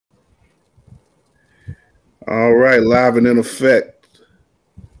All right, live and in effect.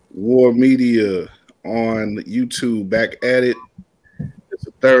 War Media on YouTube, back at it. It's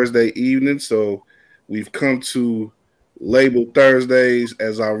a Thursday evening, so we've come to label Thursdays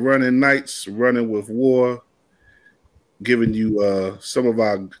as our running nights, running with War, giving you some of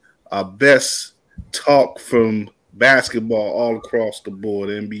our best talk from basketball all across the board,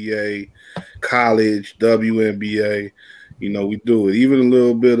 NBA, college, WNBA. You know, we do it. Even a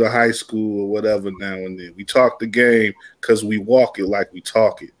little bit of high school or whatever now and then. We talk the game because we walk it like we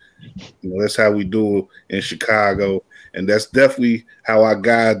talk it. You know, that's how we do it in Chicago. And that's definitely how our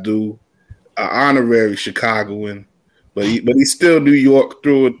guy do, an honorary Chicagoan. But he's still New York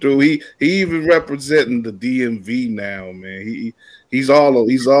through and through. He even representing the DMV now, man. He's all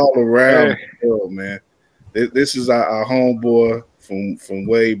around the world, man. This is our homeboy from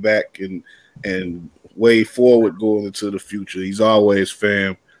way back and way forward going into the future. He's always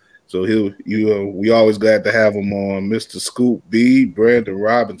fam. So we always glad to have him on, Mr. Scoop B, Brandon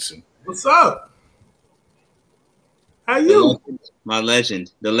Robinson. What's up? How you? My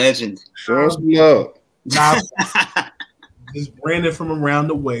legend, the legend. Show us some love. Nah, this is Brandon from around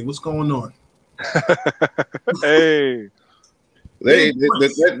the way. What's going on? Hey.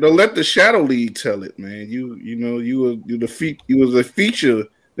 Don't let the Shadow League tell it, man. You was a feature,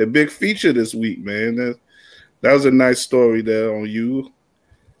 the big feature this week, man. That was a nice story there on you.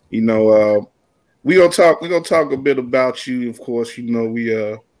 You know, we're gonna talk a bit about you, of course. You know, we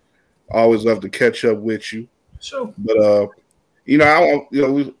always love to catch up with you. Sure. But you know,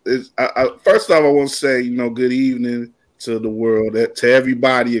 first off, I want to say, you know, good evening to the world, to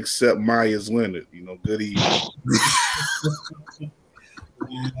everybody except Myers Leonard. You know, good evening.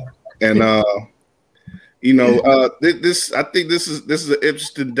 And you know, this I think this is an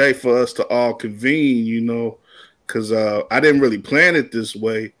interesting day for us to all convene. You know, because I didn't really plan it this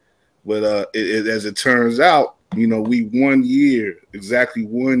way, but as it turns out, you know, we exactly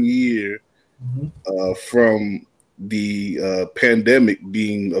 1 year from the pandemic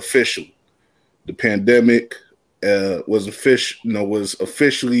being official. The pandemic was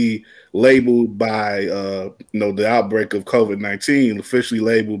officially labeled by the outbreak of COVID-19, officially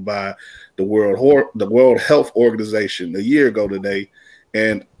labeled by the World Health Organization a year ago today.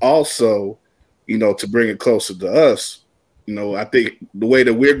 And also, you know, to bring it closer to us, you know, I think the way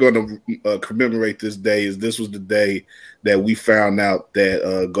that we're going to commemorate this day is this was the day that we found out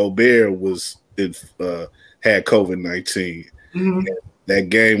that Gobert had COVID-19. Mm-hmm. That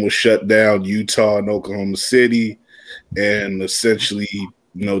game was shut down, Utah and Oklahoma City, and essentially,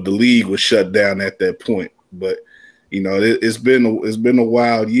 you know, the league was shut down at that point. But you know, it's been a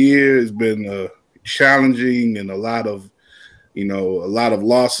wild year. It's been challenging, and a lot of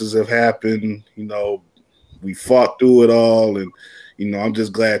losses have happened. You know, we fought through it all, and you know, I'm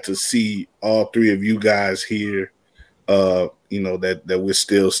just glad to see all three of you guys here. You know, that we're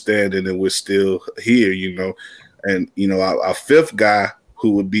still standing and we're still here. You know, and you know, our fifth guy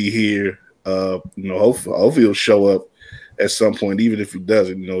who would be here. You know, hopefully he'll show up at some point, even if he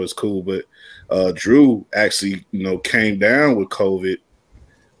doesn't. You know, it's cool. But Drew actually, you know, came down with COVID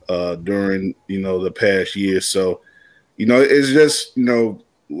during, you know, the past year. So, you know, it's just, you know,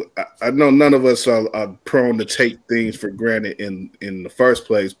 I know none of us are prone to take things for granted in the first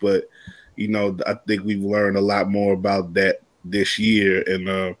place, but you know, I think we've learned a lot more about that this year.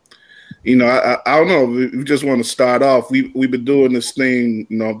 And you know, I don't know. We just want to start off. We've been doing this thing.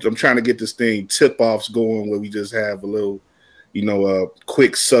 You know, I'm trying to get this thing tip-offs going where we just have a little, you know,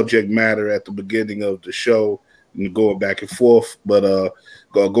 quick subject matter at the beginning of the show, and going back and forth, but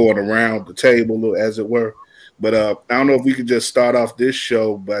going around the table, as it were. But I don't know if we could just start off this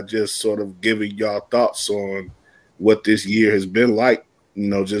show by just sort of giving y'all thoughts on what this year has been like. You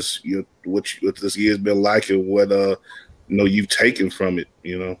know, just what this year has been like, and what you know, you've taken from it.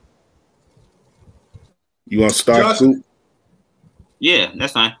 You know. You want to start, Scoop? Yeah,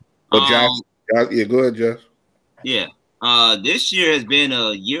 that's fine. Josh, yeah, go ahead, Josh. Yeah, this year has been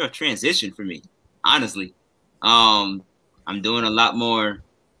a year of transition for me, honestly. I'm doing a lot more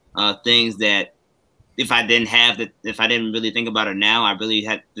things that if I didn't really think about it now, I really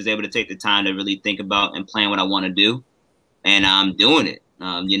was able to take the time to really think about and plan what I want to do, and I'm doing it.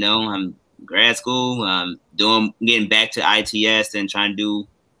 You know, I'm grad school. I'm getting back to ITS and trying to do.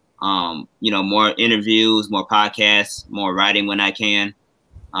 You know, more interviews, more podcasts, more writing when I can.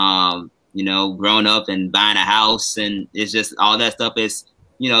 You know, growing up and buying a house, and it's just all that stuff is,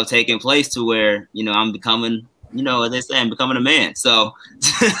 you know, taking place to where, you know, I'm becoming, you know, as they say, I'm becoming a man. So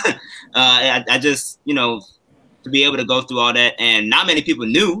I just, you know, to be able to go through all that, and not many people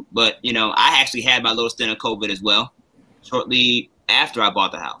knew, but, you know, I actually had my little stint of COVID as well, shortly after I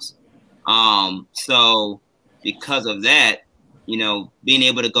bought the house. So because of that, you know, being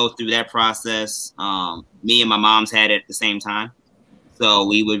able to go through that process, me and my mom's had it at the same time. So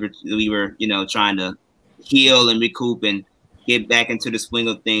we were, you know, trying to heal and recoup and get back into the swing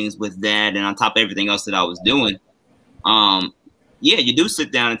of things with that. And on top of everything else that I was doing, yeah, you do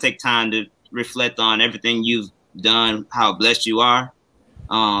sit down and take time to reflect on everything you've done, how blessed you are,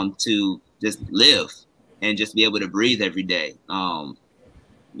 to just live and just be able to breathe every day.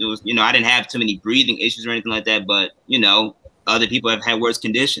 It was, you know, I didn't have too many breathing issues or anything like that, but, you know, other people have had worse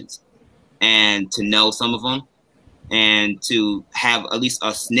conditions, and to know some of them and to have at least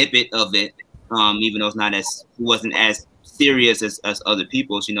a snippet of it, even though wasn't as serious as other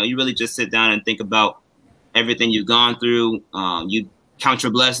people's, you know, you really just sit down and think about everything you've gone through. You count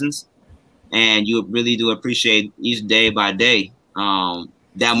your blessings, and you really do appreciate each day by day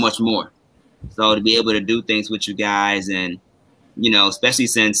that much more. So to be able to do things with you guys, and, you know, especially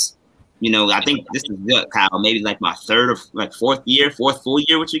since, you know, I think this is good, Kyle, maybe like my fourth full year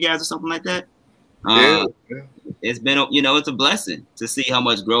with you guys or something like that. Yeah. It's been, you know, it's a blessing to see how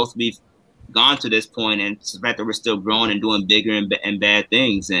much growth we've gone to this point, and the fact that we're still growing and doing bigger and bad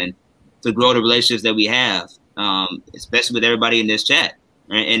things, and to grow the relationships that we have, especially with everybody in this chat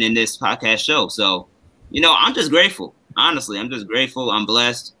and in this podcast show. So, you know, I'm just grateful. Honestly, I'm just grateful. I'm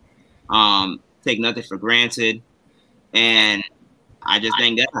blessed. Take nothing for granted. And I just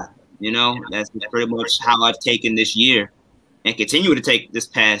thank God. You know, that's pretty much how I've taken this year and continue to take this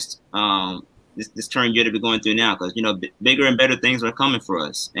past, this current year that we're going through now. Because, you know, bigger and better things are coming for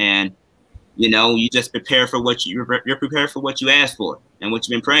us. And, you know, you just prepare for what you're prepared for what you asked for and what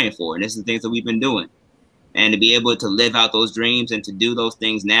you've been praying for. And this is the things that we've been doing. And to be able to live out those dreams and to do those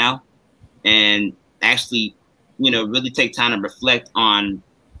things now, and actually, you know, really take time to reflect on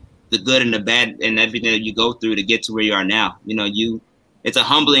the good and the bad and everything that you go through to get to where you are now. You know, it's a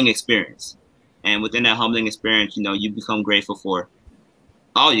humbling experience. And within that humbling experience, you know, you become grateful for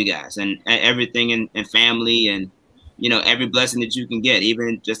all you guys and everything, and family, and, you know, every blessing that you can get,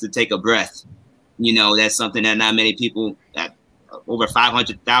 even just to take a breath. You know, that's something that not many people, over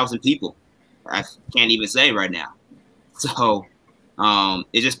 500,000 people, I can't even say right now. So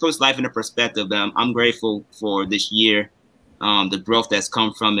it just puts life into perspective. I'm grateful for this year, the growth that's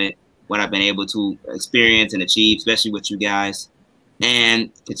come from it, what I've been able to experience and achieve, especially with you guys, and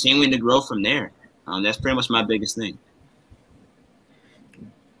continuing to grow from there. That's pretty much my biggest thing.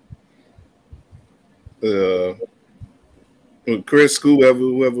 Chris, whoever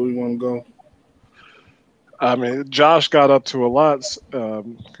we want to go. I mean, Josh got up to a lot.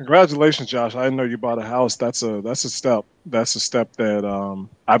 Congratulations, Josh! I didn't know you bought a house. That's a step. That's a step that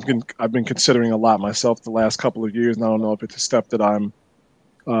I've been considering a lot myself the last couple of years, and I don't know if it's a step that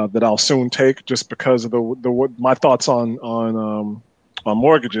I'll soon take, just because of my thoughts on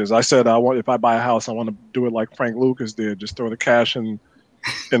mortgages. I said if I buy a house, I want to do it like Frank Lucas did, just throw the cash in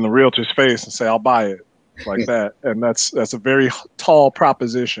the realtor's face and say I'll buy it like that. And that's a very tall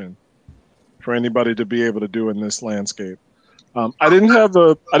proposition for anybody to be able to do in this landscape. I didn't have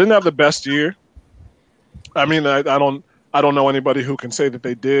the best year. I mean, I don't know anybody who can say that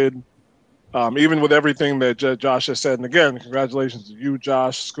they did. Even with everything that Josh has said, and again, congratulations to you,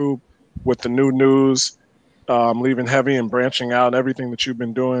 Josh, Scoop, with the new news, leaving Heavy and branching out, and everything that you've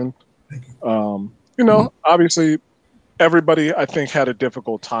been doing. You know, obviously, everybody, I think, had a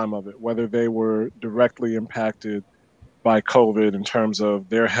difficult time of it, whether they were directly impacted by COVID in terms of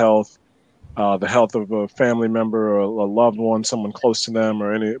their health, the health of a family member or a loved one, someone close to them,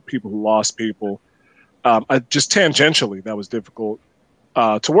 or any people who lost people. Just tangentially, that was difficult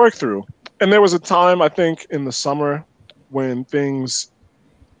to work through. And there was a time, I think, in the summer when things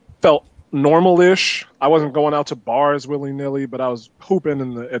felt normal-ish. I wasn't going out to bars willy-nilly, but I was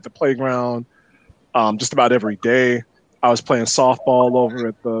hooping at the playground just about every day. I was playing softball over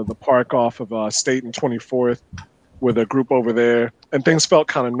at the park off of State and 24th with a group over there, and things felt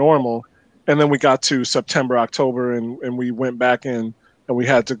kind of normal. And then we got to September, October, and we went back in, and we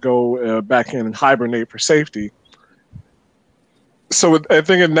had to go back in and hibernate for safety. So I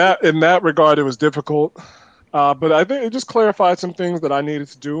think in that regard, it was difficult. But I think it just clarified some things that I needed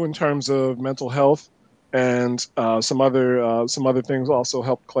to do in terms of mental health, and some other things also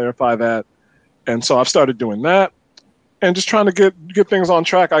helped clarify that. And so I've started doing that, and just trying to get things on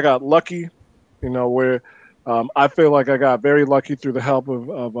track. I got lucky, you know, where I feel like I got very lucky through the help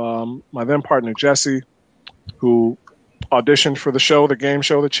of my then partner Jesse, who auditioned for the show, the game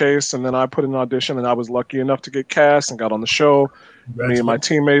show, The Chase, and then I put in an audition, and I was lucky enough to get cast and got on the show. Me and my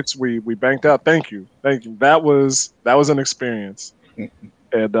teammates, we banked out. Thank you. That was an experience.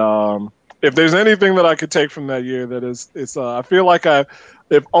 And if there's anything that I could take from that year, that is, it's I feel like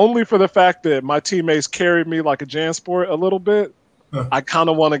if only for the fact that my teammates carried me like a JanSport a little bit, I kind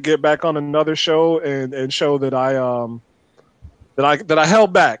of want to get back on another show and show that I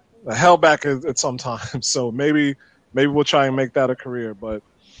held back. I held back at some time. So maybe we'll try and make that a career. But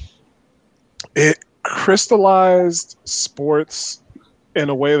it crystallized sports in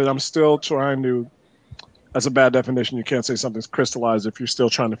a way that I'm still trying to. That's a bad definition. You can't say something's crystallized if you're still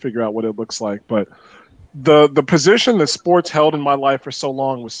trying to figure out what it looks like. But the position that sports held in my life for so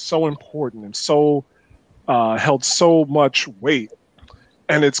long was so important and so held so much weight.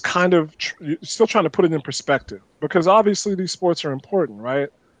 And it's kind of still trying to put it in perspective, because obviously these sports are important, right?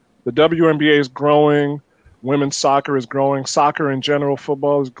 The WNBA is growing. Women's soccer is growing. Soccer in general,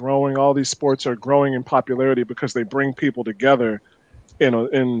 football is growing. All these sports are growing in popularity because they bring people together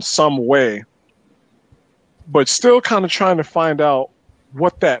in some way. But still kind of trying to find out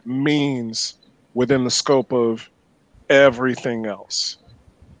what that means within the scope of everything else.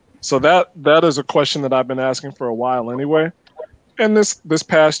 So that is a question that I've been asking for a while anyway. And this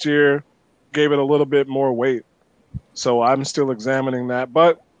past year gave it a little bit more weight. So I'm still examining that,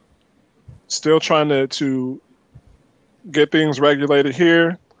 but still trying to get things regulated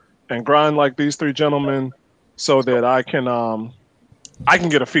here and grind like these three gentlemen so that I can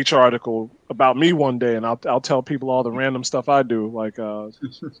get a feature article about me one day, and I'll tell people all the random stuff I do. Like, oh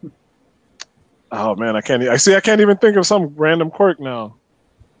man, I can't even think of some random quirk now.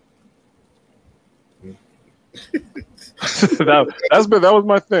 that was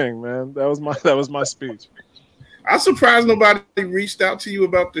my thing, man. That was my speech. I'm surprised nobody reached out to you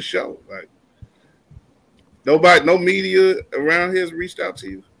about the show. Like, nobody, no media around here has reached out to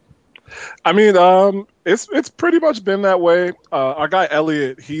you. I mean, it's pretty much been that way. Our guy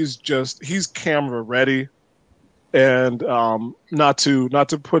Elliot, he's camera ready, and not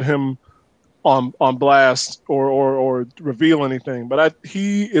to put him on blast or reveal anything, but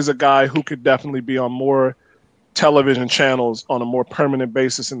he is a guy who could definitely be on more television channels on a more permanent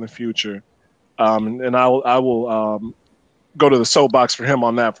basis in the future. And I will go to the soapbox for him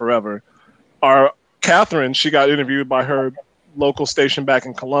on that forever. Our Catherine, she got interviewed by her local station back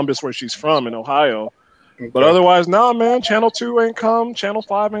in Columbus, where she's from, in Ohio. Okay. But otherwise, nah, man, Channel 2 ain't come. Channel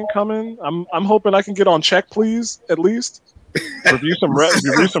 5 ain't coming. I'm hoping I can get on Check Please, at least. review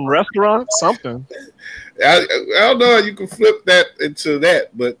some restaurants, something. I don't know how you can flip that into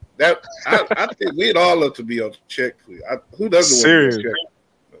that, but I think we'd all love to be on Check Please. Who doesn't want to be on Check?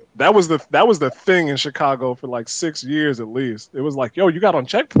 That was the thing in Chicago for like 6 years at least. It was like, yo, you got on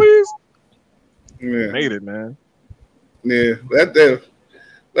Check Please? Yeah. Made it, man. Yeah,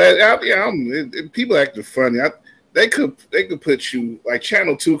 people acting funny. They could put you, like,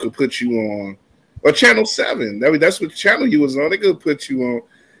 Channel 2 could put you on, or Channel 7. I mean, that's what channel you was on. They could put you on.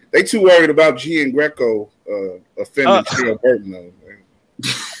 They too worried about G and Greco offending Cheryl Burton, though.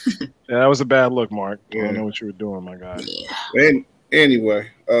 Yeah, that was a bad look, Mark. Yeah. I don't know what you were doing, my guy. And anyway,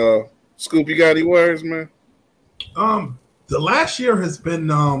 Scoop, you got any words, man? The last year has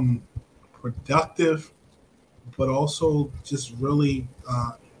been productive, but also just really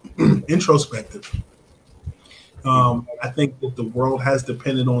introspective. I think that the world has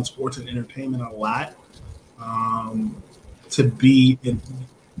depended on sports and entertainment a lot to be in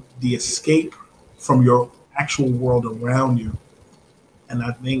the escape from your actual world around you. And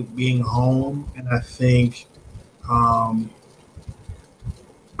I think being home, and I think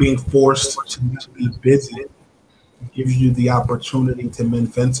being forced to be busy gives you the opportunity to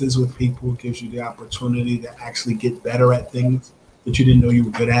mend fences with people, gives you the opportunity to actually get better at things that you didn't know you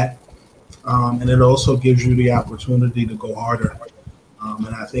were good at. And it also gives you the opportunity to go harder. And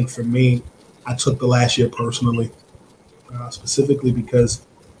I think for me, I took the last year personally, specifically because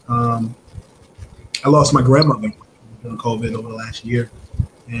I lost my grandmother during COVID over the last year.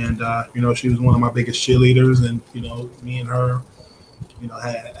 And, she was one of my biggest cheerleaders. And, me and her,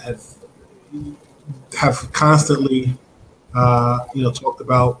 have constantly, talked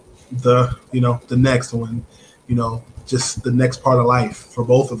about the next one, just the next part of life for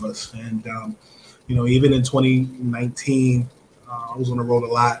both of us. And, even in 2019, I was on the road a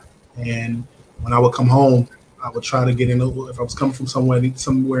lot. And when I would come home, I would try to get in. If I was coming from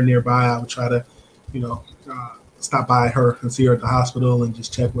somewhere nearby, I would try to, stop by her and see her at the hospital and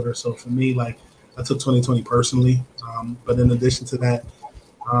just check with her. So for me, like, I took 2020 personally. But in addition to that,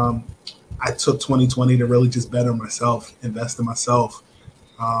 I took 2020 to really just better myself, invest in myself,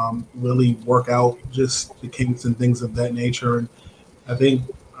 really work out just the kinks and things of that nature. And I think,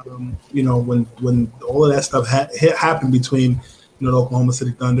 when all of that stuff happened between, the Oklahoma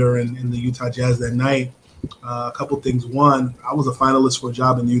City Thunder and the Utah Jazz that night, a couple things. One, I was a finalist for a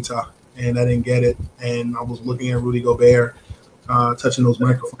job in Utah, and I didn't get it. And I was looking at Rudy Gobert touching those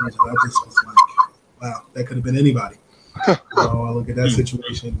microphones, and I just was like, wow, that could have been anybody. So I look at that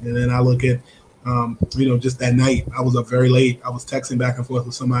situation, and then I look at, just that night, I was up very late. I was texting back and forth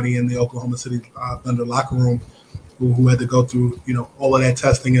with somebody in the Oklahoma City Thunder locker room who had to go through, all of that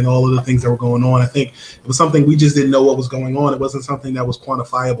testing and all of the things that were going on. I think it was something we just didn't know what was going on. It wasn't something that was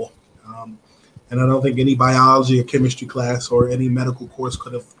quantifiable. And I don't think any biology or chemistry class or any medical course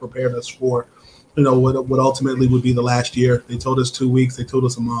could have prepared us for, what ultimately would be the last year. They told us 2 weeks. They told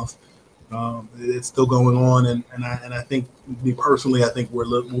us a month. It's still going on. And I think, me personally, I think we're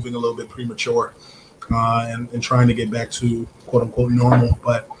moving a little bit premature and trying to get back to, quote unquote, normal.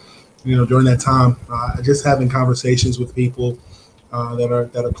 But, during that time, just having conversations with people that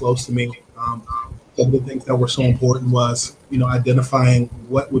are close to me. One of the things that were so important was, identifying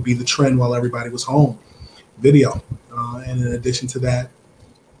what would be the trend while everybody was home, video. And in addition to that,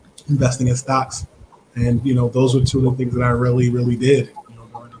 investing in stocks. And, those were two of the things that I really, really did,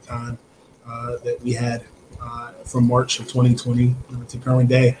 during the time that we had from March of 2020 to current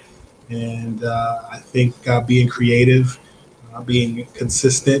day. And I think being creative, being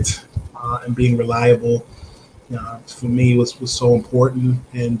consistent, and being reliable, for me was so important.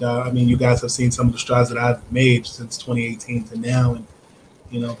 And you guys have seen some of the strides that I've made since 2018 to now. And,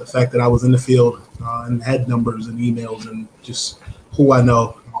 the fact that I was in the field and had numbers and emails and just who I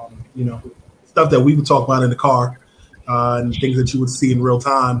know, stuff that we would talk about in the car and things that you would see in real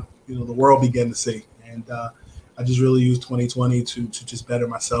time, the world began to see. And I just really used 2020 to just better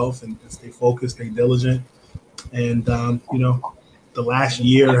myself and stay focused, stay diligent. And, the last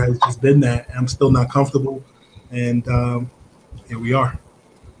year has just been that. I'm still not comfortable. And here we are.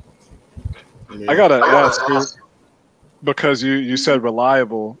 I got to ask you, because you said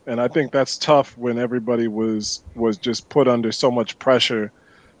reliable, and I think that's tough when everybody was just put under so much pressure,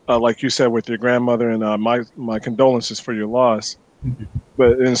 like you said, with your grandmother, and my condolences for your loss.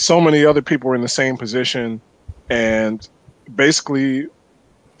 But and so many other people were in the same position, and basically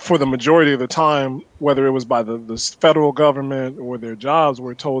for the majority of the time, whether it was by the federal government or their jobs,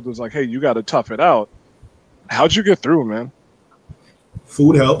 were told was like, hey, you got to tough it out. How'd you get through, man?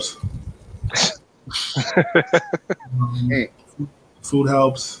 Food helps. Food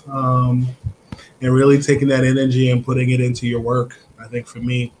helps. And really taking that energy and putting it into your work. I think for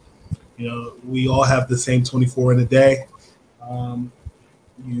me, we all have the same 24 in a day.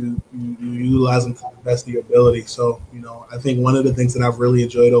 You utilize them to the best of your ability. So, I think one of the things that I've really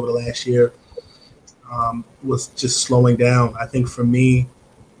enjoyed over the last year was just slowing down. I think for me,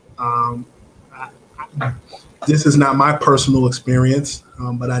 this is not my personal experience,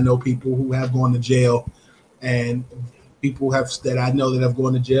 but I know people who have gone to jail, and people that I know that have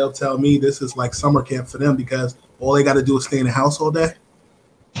gone to jail tell me this is like summer camp for them because all they got to do is stay in the house all day.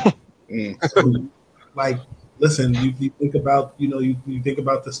 So, listen, you think about, you think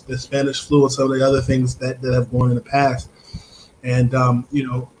about the Spanish flu and some of the other things that have gone in the past. And,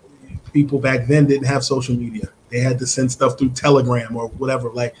 people back then didn't have social media. They had to send stuff through Telegram or whatever.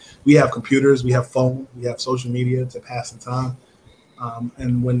 Like, we have computers, we have phones, we have social media to pass the time.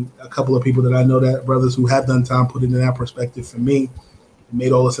 And when a couple of people that I know, that brothers who have done time, put it in that perspective for me, it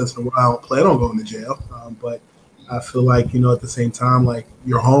made all the sense in the world. I don't plan on going to jail, but I feel like, at the same time, like,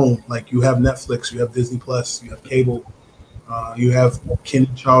 you're home. Like, you have Netflix, you have Disney Plus, you have cable, you have Ken,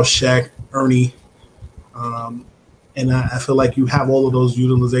 Charles, Shaq, Ernie. And I feel like you have all of those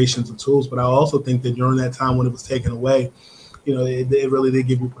utilizations of tools. But I also think that during that time when it was taken away, it really did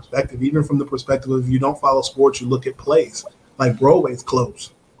give you perspective. Even from the perspective of, if you don't follow sports, you look at plays. Like, Broadway's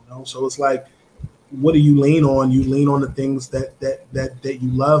closed. So it's like, what do you lean on? You lean on the things that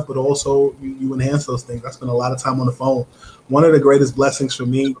you love, but also you enhance those things. I spent a lot of time on the phone. One of the greatest blessings for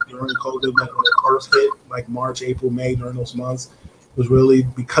me during COVID, like when it first hit, like March, April, May, during those months, was really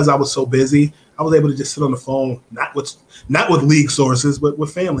because I was so busy. I was able to just sit on the phone, not with league sources, but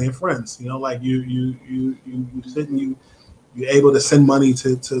with family and friends. Like you sit and you're able to send money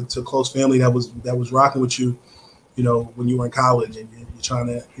to close family that was rocking with you, when you were in college, and you're trying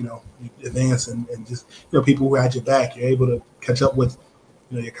to, advance and just, people who had your back. You're able to catch up with,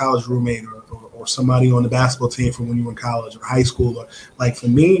 your college roommate or somebody on the basketball team from when you were in college or high school. Or, like, for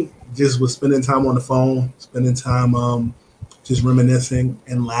me, just was spending time on the phone, spending time just reminiscing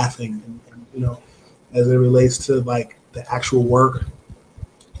and laughing. And, as it relates to, like, the actual work,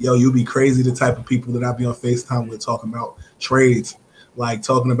 you'd be crazy the type of people that I'd be on FaceTime with talking about trades, like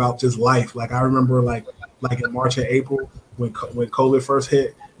talking about just life. Like, I remember like in March and April when COVID first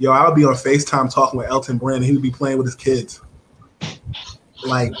hit, I would be on FaceTime talking with Elton Brand, and he would be playing with his kids.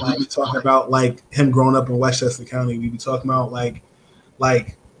 Like, we'd be talking about, like, him growing up in Westchester County. We'd be talking about like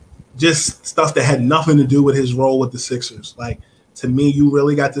just stuff that had nothing to do with his role with the Sixers. Like, to me, you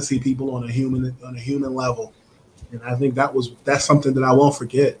really got to see people on a human level, and I think that's something that I won't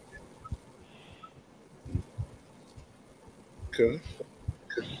forget. Okay.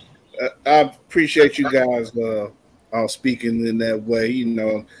 I appreciate you guys speaking in that way. You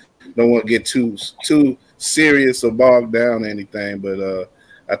know, don't want to get too serious or bogged down or anything, but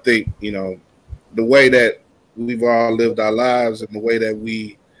I think, you know, the way that we've all lived our lives and the way that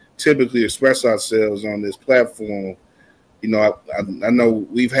we typically express ourselves on this platform, you know, I know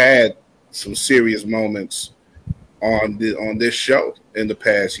we've had some serious moments on this show in the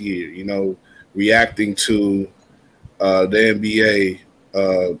past year. You know, reacting to the NBA,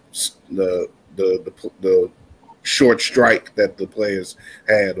 the short strike that the players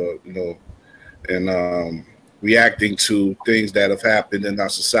had, or you know, and reacting to things that have happened in our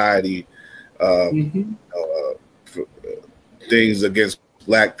society, things against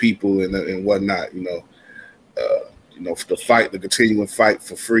Black people and whatnot. You know, the continuing fight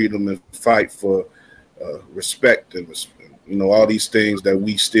for freedom and fight for respect and you know, all these things that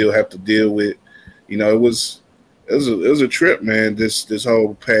we still have to deal with. You know, it was a trip, man. This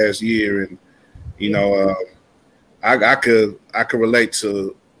whole past year, and you know, I could relate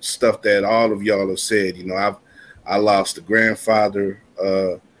to stuff that all of y'all have said. You know, I lost a grandfather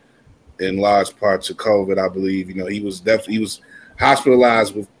in large part to COVID, I believe. You know, he was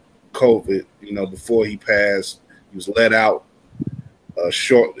hospitalized with COVID. You know, before he passed, he was let out.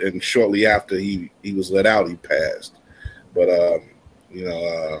 Shortly after he was let out, he passed. But you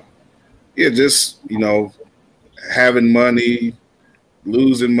know, yeah, just you know, having money,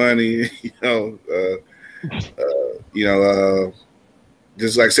 losing money,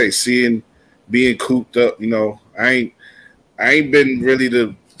 just like I say, being cooped up. You know, I ain't been really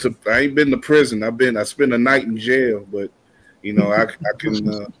I ain't been to prison. I spent a night in jail, but you know, I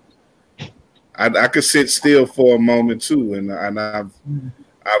could sit still for a moment too, and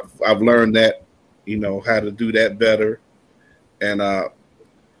I've learned that, you know, how to do that better, and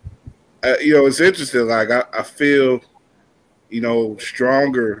you know, it's interesting. Like I feel, you know,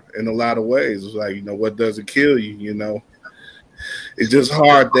 stronger in a lot of ways. It's like, you know, what doesn't kill you, you know, it's just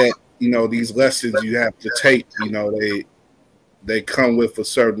hard that, you know, these lessons you have to take, you know, they come with a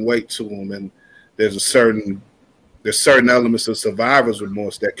certain weight to them, and there's certain elements of survivor's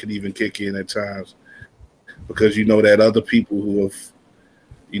remorse that could even kick in at times, because you know that other people who have,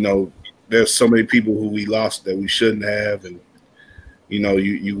 you know, there's so many people who we lost that we shouldn't have, and you know,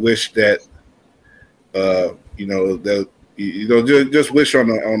 you wish that, you know, that you know, just wish on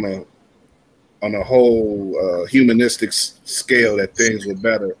a whole humanistic scale that things were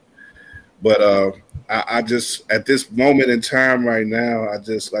better. But I just, at this moment in time right now, I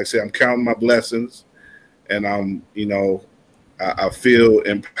just, like I say, I'm counting my blessings, and I'm, you know, I feel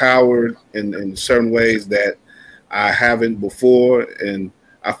empowered in certain ways that I haven't before, and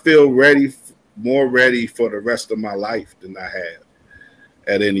I feel more ready for the rest of my life than I have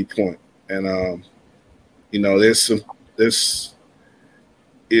at any point. And you know,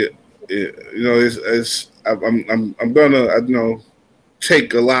 I'm gonna, you know,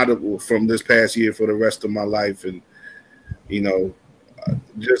 take a lot from this past year for the rest of my life, and you know,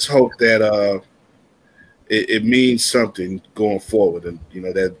 just hope that it means something going forward, and you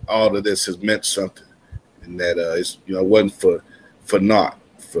know, that all of this has meant something, and that it's, you know, wasn't for naught,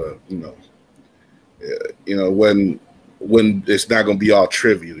 for you know, when it's not going to be all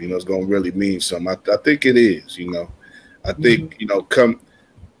trivial, you know, it's going to really mean something. I think it is, you know. I think, you know,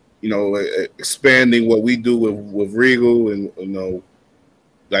 expanding what we do with Regal, and you know,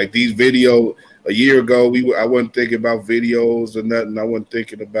 like these video, a year ago I wasn't thinking about videos or nothing. I wasn't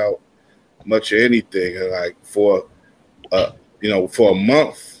thinking about much of anything. Like for you know, for a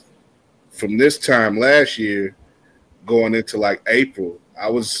month from this time last year going into like April, I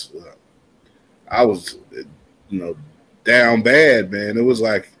was you know, down bad, man. It was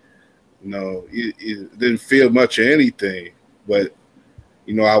like, you know, it didn't feel much of anything, but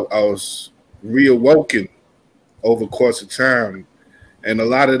you know, I was reawoken over the course of time, and a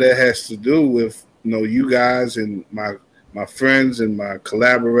lot of that has to do with, you know, you guys and my friends and my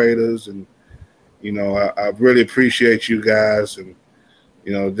collaborators, and you know, I really appreciate you guys, and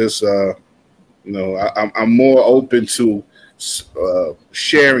you know, this you know, I'm more open to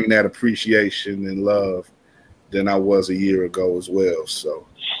sharing that appreciation and love than I was a year ago as well. So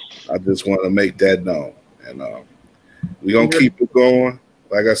I just want to make that known, and we're gonna keep it going.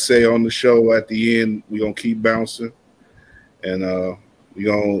 Like I say on the show at the end, we're gonna keep bouncing, and we're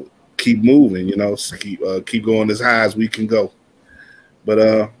gonna keep moving, you know, so keep going as high as we can go.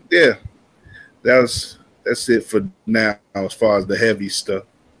 But yeah, that's it for now as far as the heavy stuff.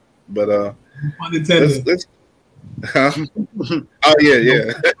 But let's huh? Oh yeah.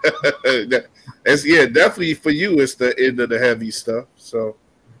 That's definitely for you. It's the end of the heavy stuff. So,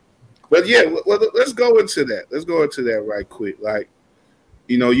 but yeah, well, let's go into that. Let's go into that right quick. Like,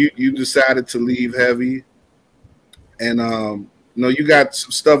 you decided to leave heavy, and you got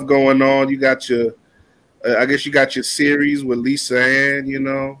some stuff going on. You got your, I guess you got your series with Lisa Ann,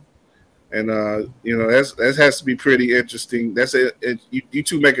 and that has to be pretty interesting. You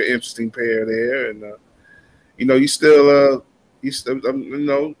two make an interesting pair there, and you still you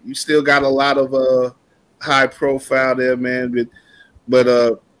still got a lot of high profile there, man.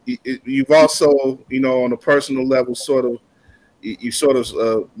 But you've also, on a personal level, you sort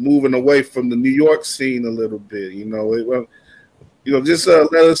of moving away from the New York scene a little bit. Just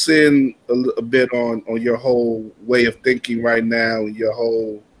let us in a bit on your whole way of thinking right now, and your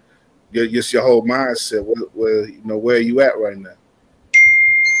whole mindset. Where are you at right now?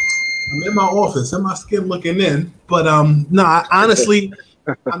 I'm in my office, in my skin looking in. But honestly,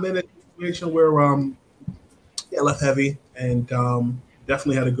 I'm in a situation where I left heavy and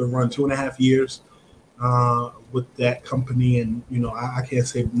definitely had a good run, 2.5 years with that company. And I can't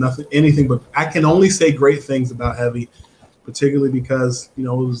say anything, but I can only say great things about heavy, particularly because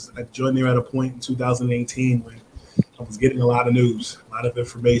I joined there at a point in 2018 when I was getting a lot of news, a lot of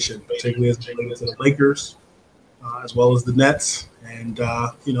information, particularly as related to the Lakers, as well as the Nets, and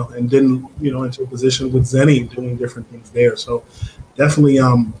and then into a position with Zenny doing different things there. So definitely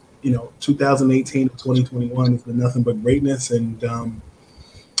 2018 to 2021 has been nothing but greatness, and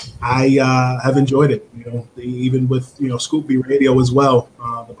I have enjoyed it. Even with Scoop B Radio as well,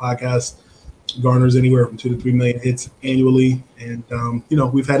 the podcast garners anywhere from 2 to 3 million hits annually, and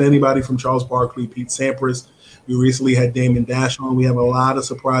we've had anybody from Charles Barkley, Pete Sampras. We recently had Damon Dash on. We have a lot of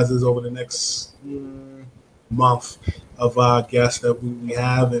surprises over the next month of guests that we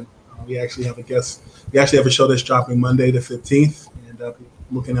have, and we actually have a guest. We actually have a show that's dropping Monday the 15th, and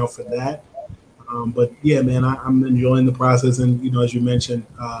looking out for that. But yeah, man, I'm enjoying the process, and as you mentioned,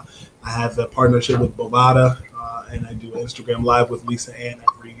 I have a partnership with Bovada, and I do Instagram Live with Lisa Ann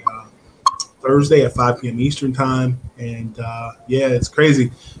every Thursday at 5 p.m. Eastern time, and it's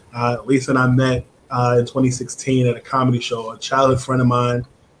crazy. Lisa and I met in 2016 at a comedy show. A childhood friend of mine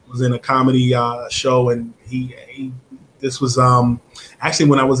was in a comedy show, and this was actually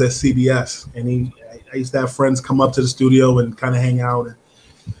when I was at CBS, and I used to have friends come up to the studio and kind of hang out, and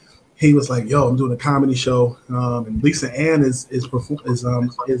he was like, "Yo, I'm doing a comedy show, and Lisa Ann is and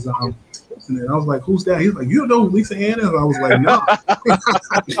I was like, "Who's that?" He was like, "You don't know who Lisa Ann is?" I was like, "No."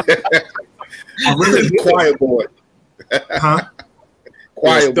 I really quiet boy. Huh?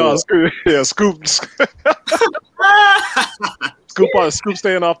 Quiet boy. Scoop. Scoop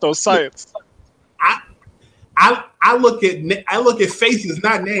staying off those sites. I look at faces,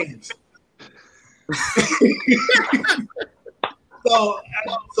 not names. So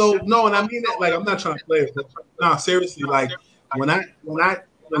no, and I mean that, like, I'm not trying to play it, but no, seriously, like when that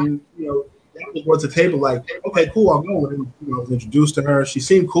was what's the table, like, okay, cool, I'll go. And I was introduced to her. She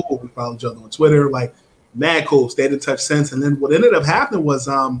seemed cool. We followed each other on Twitter, like mad cool, stayed in touch since. And then what ended up happening was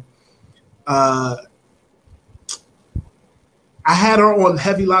I had her on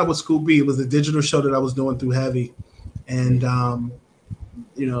Heavy Live with Scoop B. It was a digital show that I was doing through Heavy. And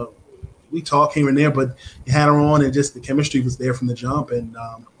we talked here and there, but you had her on, and just the chemistry was there from the jump. And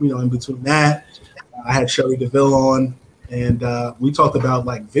in between that, I had Sherry DeVille on, and we talked about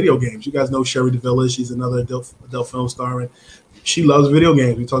like video games. You guys know Sherry DeVille is. She's another adult film star, and she loves video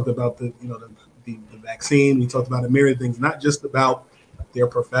games. We talked about the vaccine. We talked about a myriad of things, not just about their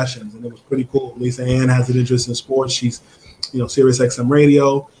professions, and it was pretty cool. Lisa Ann has an interest in sports. She's Sirius XM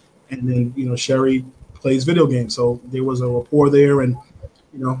radio, and then Sherry plays video games. So there was a rapport there, and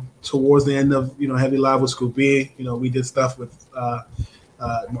towards the end of Heavy Live with Scoop B, we did stuff with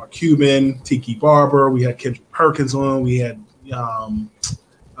Mark Cuban, Tiki Barber. We had Kendrick Perkins on. We had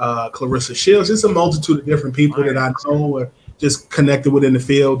Clarissa Shields. Just a multitude of different people that I know or just connected within the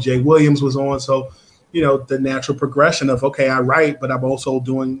field. Jay Williams was on. So, the natural progression of, okay, I write, but I'm also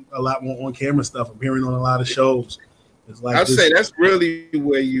doing a lot more on-camera stuff. I'm hearing on a lot of shows. It's like I'd say that's really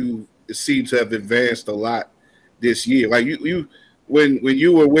where you seem to have advanced a lot this year. Like you when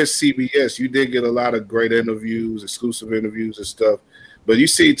you were with CBS, you did get a lot of great interviews, exclusive interviews and stuff. But you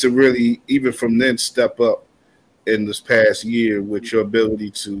seem to really, even from then, step up in this past year with your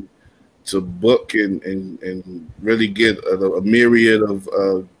ability to book and really get a myriad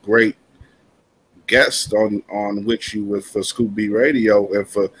of great guests on which you with for Scoop B Radio and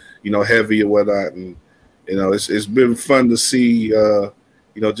for Heavy or whatnot. And it's been fun to see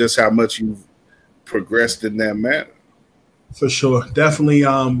just how much you've progressed in that manner. For sure. Definitely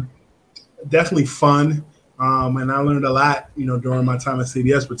definitely fun. And I learned a lot, during my time at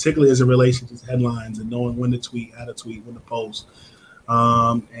CBS, particularly as it relates to just headlines and knowing when to tweet, how to tweet, when to post,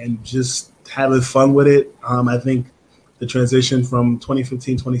 and just having fun with it. I think the transition from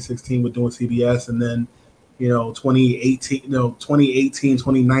 2015, 2016 with doing CBS, and then 2018,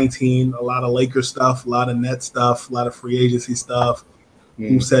 2019, a lot of Lakers stuff, a lot of net stuff, a lot of free agency stuff.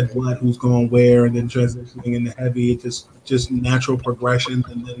 Who said what, who's going where, and then transitioning into heavy, just natural progression,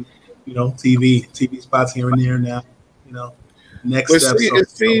 and then TV spots here and there now. Next step. It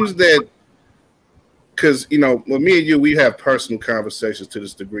seems that because well, me and you, we have personal conversations to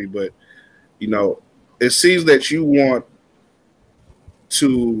this degree, but it seems that you want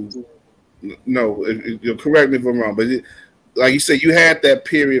to. No, correct me if I'm wrong, but like you said, you had that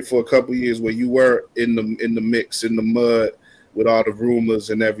period for a couple of years where you were in the mix, in the mud, with all the rumors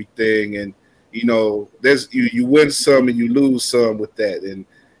and everything, and there's you win some and you lose some with that, and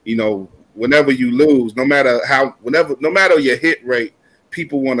whenever you lose, no matter your hit rate,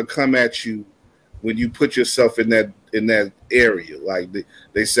 people want to come at you when you put yourself in that area. Like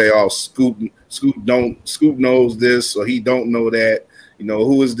they say, oh, Scoop knows this, or he don't know that.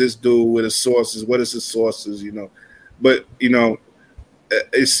 Who is this dude with his sources? What is his sources? But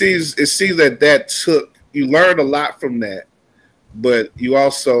it seems that took, you learned a lot from that, but you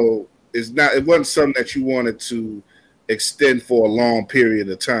also it wasn't something that you wanted to extend for a long period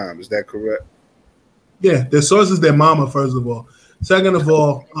of time. Is that correct? Yeah, their sources, their mama, first of all. Second of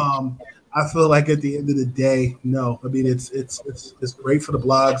all, I feel like at the end of the day, no. I mean, it's great for the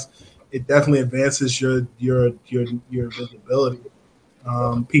blogs. It definitely advances your visibility.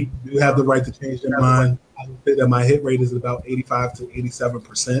 People do have the right to change their mind. I would say that my hit rate is about 85 to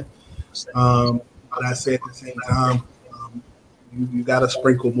 87%. But I say at the same time, you got to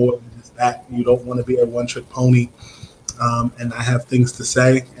sprinkle more than just that. You don't want to be a one-trick pony. And I have things to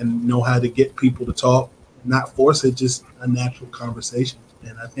say and know how to get people to talk, not force it, just a natural conversation.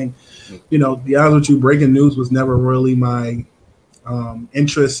 And I think, to be honest with you, breaking news was never really my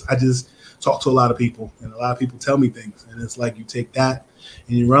interest. I just talk to a lot of people, and a lot of people tell me things, and it's like you take that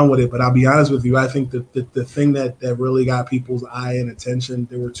and you run with it. But I'll be honest with you, I think that the thing that really got people's eye and attention,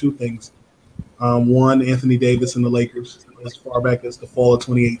 there were two things. One, Anthony Davis and the Lakers, as far back as the fall of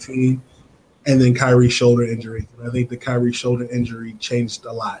 2018, and then Kyrie's shoulder injury. And I think the Kyrie shoulder injury changed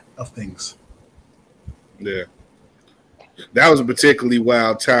a lot of things. Yeah, that was a particularly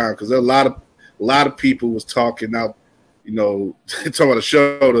wild time because a lot of people was talking out, talking about the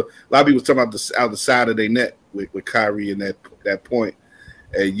shoulder. A lot of people was talking about out the side of their neck with Kyrie in that point.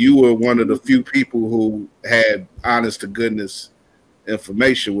 And you were one of the few people who had honest to goodness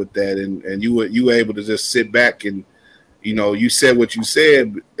information with that, and you were able to just sit back and you said what you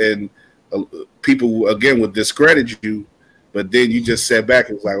said, and people again would discredit you, but then you just sat back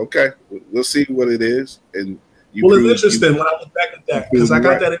and was like, okay, we'll see what it is. And it's interesting when I look back at that, because I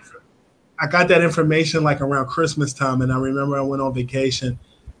got that information like around Christmas time, and I remember I went on vacation,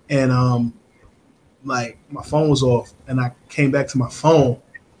 and like my phone was off, and I came back to my phone.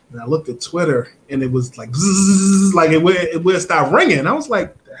 And I looked at Twitter, and it was like, zzz, like it would stop ringing. I was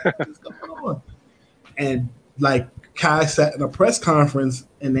like, what is going on? And like Kai sat in a press conference,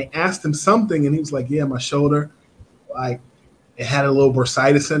 and they asked him something, and he was like, yeah, my shoulder, like it had a little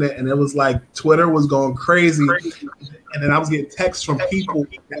bursitis in it, and it was like Twitter was going crazy. And then I was getting texts from people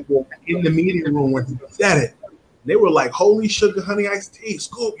that were in the media room when he said it. They were like, holy sugar, honey, iced tea,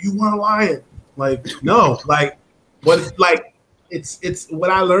 Scoop, you weren't lying. Like, no, like what, like. It's what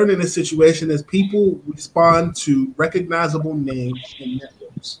I learned in this situation is people respond to recognizable names and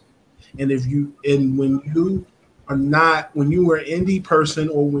networks. And when you are an indie person,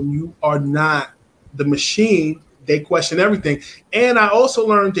 or when you are not the machine, they question everything. And I also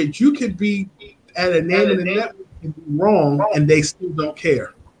learned that you could be at a name in the network and be wrong, and they still don't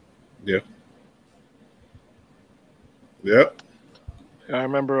care. Yeah. Yep. I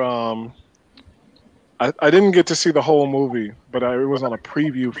remember I didn't get to see the whole movie, but it was on a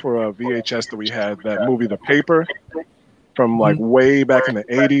preview for a VHS that we had, that movie, The Paper, from like way back in the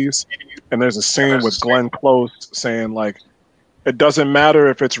 80s. And there's a scene with Glenn Close saying like, it doesn't matter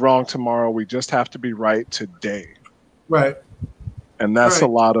if it's wrong tomorrow. We just have to be right today. Right. And that's a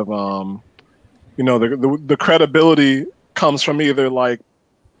lot of, the credibility comes from either like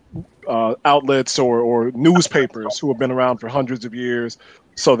outlets or newspapers who have been around for hundreds of years.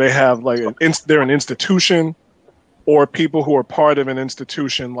 So they have like they're an institution, or people who are part of an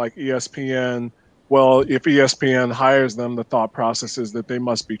institution like ESPN. Well, if ESPN hires them, the thought process is that they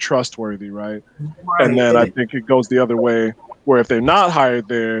must be trustworthy, right? And then I think it goes the other way, where if they're not hired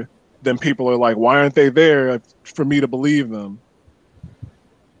there, then people are like, why aren't they there for me to believe them?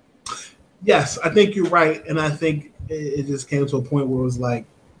 Yes, I think you're right, and I think it just came to a point where it was like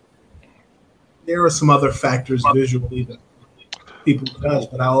there are some other factors visually that people judge,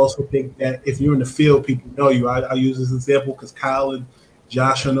 but I also think that if you're in the field, people know you. I use this example because Kyle and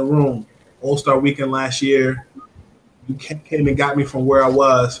Josh are in the room. All-Star Weekend last year, you came and got me from where I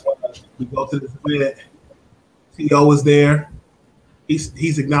was. We go to this event. CEO was there.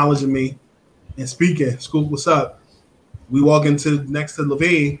 He's acknowledging me and speaking. Scoop, what's up? We walk into next to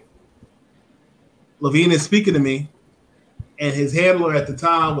Levine. Levine is speaking to me, and his handler at the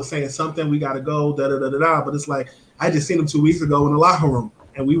time was saying something. We got to go, da da da da da. But it's like I just seen him 2 weeks ago in the locker room,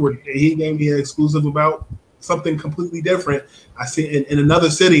 and he gave me an exclusive about something completely different. I see in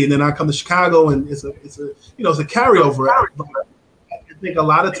another city, and then I come to Chicago, and it's a carryover. But I think a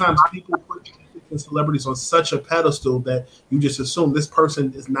lot of times people put celebrities on such a pedestal that you just assume this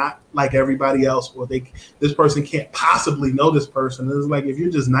person is not like everybody else, or this person can't possibly know this person. And it's like if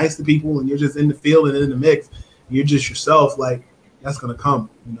you're just nice to people and you're just in the field and in the mix, you're just yourself. Like that's gonna come,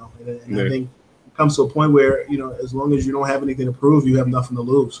 And I think it comes to a point where as long as you don't have anything to prove, you have nothing to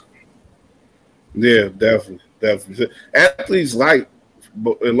lose. Yeah, definitely. Athletes like,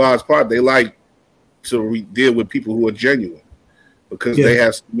 in large part, they like to deal with people who are genuine because they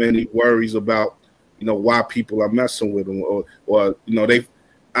have so many worries about, why people are messing with them, or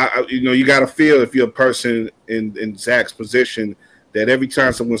you got to feel if you're a person in Zach's position that every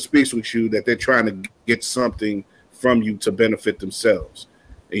time someone speaks with you, that they're trying to get something from you to benefit themselves.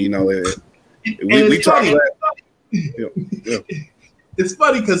 We talk about. It's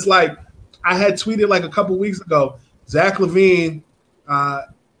funny because like I had tweeted like a couple weeks ago, Zach LaVine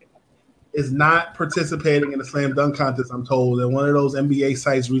is not participating in the slam dunk contest, I'm told. And one of those NBA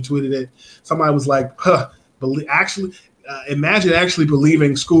sites retweeted it. Somebody was like, imagine actually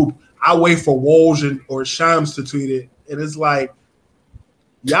believing Scoop. I wait for Woj or Shams to tweet it. And it's like,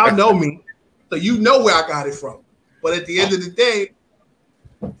 y'all know me, so you know where I got it from. But at the end of the day,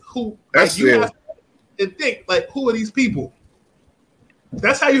 who have to think, like, who are these people?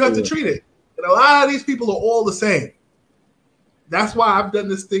 That's how you have to treat it. And a lot of these people are all the same. That's why I've done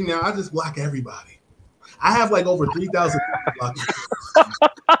this thing now. I just block everybody. I have like over 3,000 people blocked.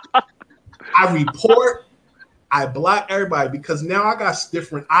 I report, I block everybody because now I got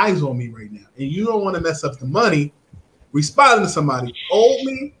different eyes on me right now. And you don't want to mess up the money responding to somebody. Old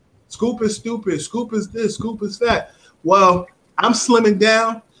me, Scoop is stupid, Scoop is this, Scoop is that. Well, I'm slimming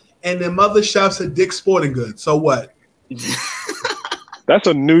down and then mother shops at Dick's Sporting Goods. So what? That's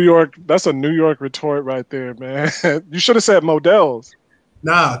a New York retort right there, man. You should have said Modell's.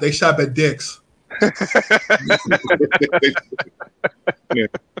 Nah, they shop at Dick's. Get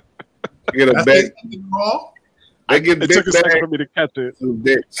a bag. It took a second for me to catch it.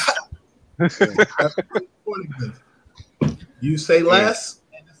 You say less,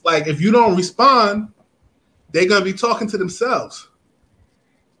 and it's like if you don't respond, they're gonna be talking to themselves.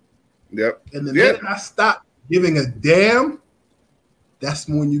 Yep. And the minute I stop giving a damn, that's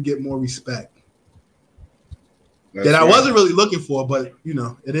when you get more respect. That I wasn't really looking for, but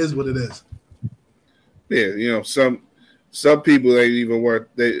it is what it is. Yeah, some people ain't even worth.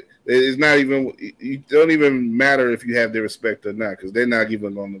 It's not even. You don't even matter if you have their respect or not, because they're not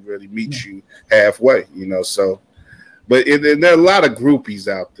even going to really meet you halfway. So, but there are a lot of groupies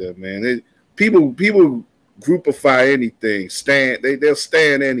out there, man. People groupify anything. They'll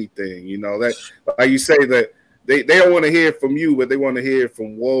stand anything. That, like you say, that they don't want to hear from you, but they want to hear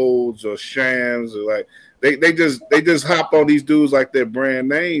from Woj or Shams, or like they just hop on these dudes like they're brand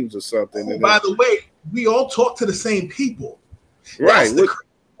names or something. Oh, by the way, we all talk to the same people, right?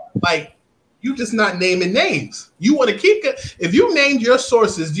 Like you just not naming names. You want to keep it. If you named your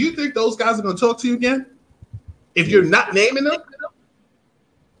sources, do you think those guys are going to talk to you again? If you're not naming them,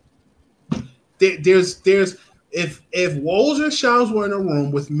 there's if Woj and Shams were in a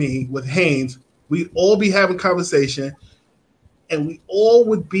room with me with Haynes, we'd all be having conversation, and we all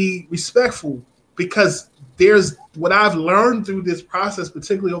would be respectful because there's what I've learned through this process,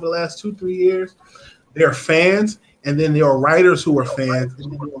 particularly over the last 2-3 years. There are fans, and then there are writers who are fans,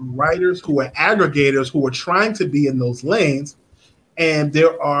 and then there are writers who are aggregators who are trying to be in those lanes, and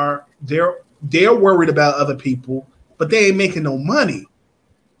they're worried about other people, but they ain't making no money.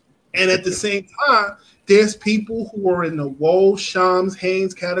 And at the same time, there's people who are in the Woj, Shams,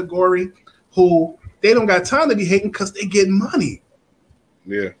 Haynes category who they don't got time to be hating because they get money.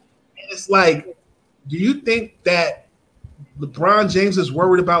 Yeah. And it's like, do you think that LeBron James is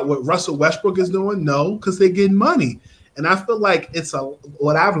worried about what Russell Westbrook is doing? No, because they're getting money. And I feel like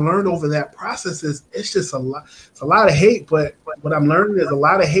what I've learned over that process is it's just a lot of hate, but what I'm learning is a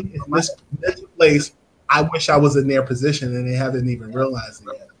lot of hate in this place. I wish I was in their position and they haven't even realized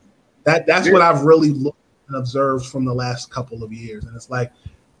it yet. That's what I've really looked and observed from the last couple of years. And it's like,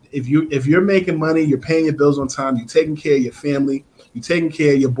 if you're making money, you're paying your bills on time, you're taking care of your family, you're taking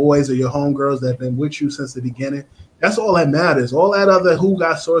care of your boys or your homegirls that have been with you since the beginning. That's all that matters. All that other who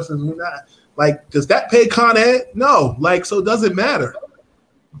got sources, who not. Like, does that pay Con Ed? No. Like, so it doesn't matter.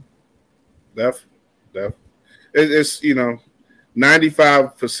 It's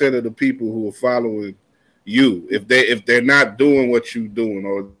 95% of the people who are following you, if they're not doing what you're doing,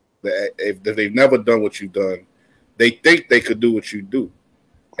 or if they've never done what you've done, they think they could do what you do.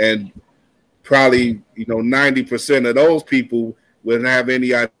 And probably 90% of those people wouldn't have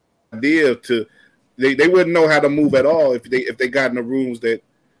any idea they wouldn't know how to move at all if they got in the rooms that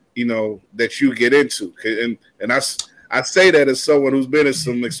that you get into. And I say that as someone who's been in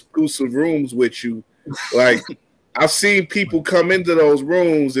some exclusive rooms with you. Like, I've seen people come into those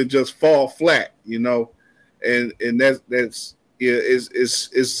rooms and just fall flat, and that's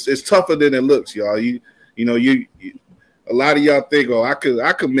it's tougher than it looks, y'all. A lot of y'all think, oh, I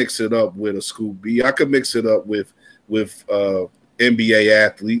could mix it up with a Scoop B. I could mix it up with NBA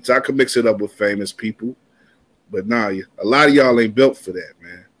athletes. I could mix it up with famous people. But nah, a lot of y'all ain't built for that,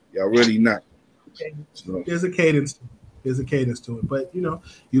 man. Y'all really not. So. There's a cadence to it. But you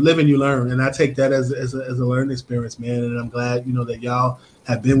live and you learn, and I take that as a learning experience, man. And I'm glad that y'all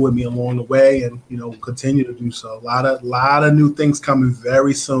have been with me along the way, and continue to do so. A lot of new things coming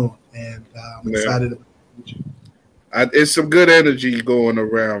very soon, and I'm excited about it. It's some good energy going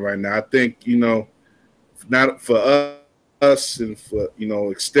around right now. I think not for us and for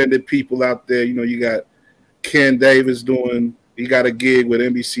extended people out there. You got Ken Davis he got a gig with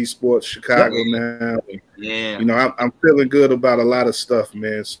NBC Sports Chicago now. Yeah. I'm feeling good about a lot of stuff,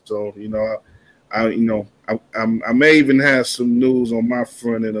 man. So I may even have some news on my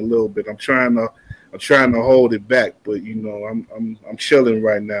front in a little bit. I'm trying to hold it back, but I'm chilling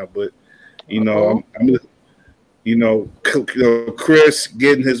right now. But Chris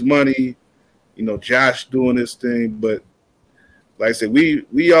getting his money, Josh doing his thing. But like I said, we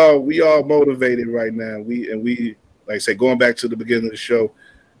all motivated right now. We like I said, going back to the beginning of the show,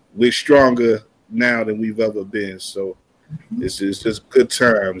 we're stronger now than we've ever been. So it's just good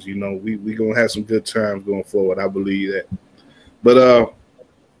times. We gonna have some good times going forward. I believe that. But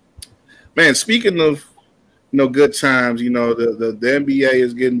man, speaking of good times, the NBA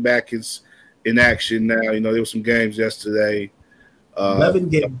is getting back in action now. There were some games yesterday. 11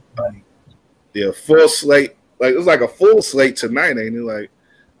 games. Yeah, full slate. Like, it was like a full slate tonight, ain't it? Like,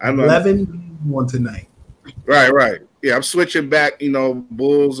 I know 11 won tonight. Right. Yeah, I'm switching back.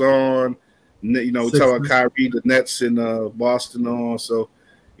 Bulls on. We talk about Kyrie, the Nets in Boston on. So,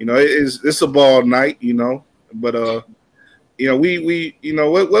 it's a ball night. But we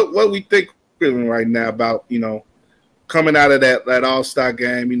what we think right now about coming out of that All-Star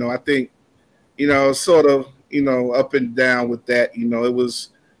game. I think sort of up and down with that. It was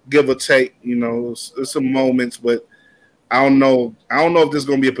give or take. There's some moments, but I don't know if there's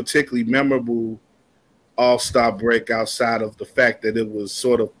going to be a particularly memorable All-Star break outside of the fact that it was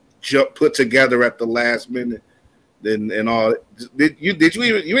sort of put together at the last minute and all. Did you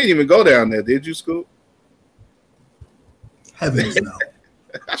ain't even go down there, did you, Scoop? Heavens no.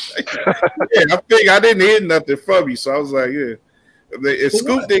 Yeah, I think I didn't hear nothing from you, so I was like, yeah. If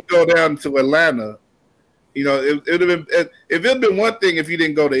Scoop didn't go down to Atlanta, it would have been, if it had been one thing if you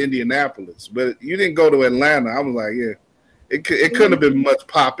didn't go to Indianapolis, but you didn't go to Atlanta. I was like, yeah, it couldn't have been much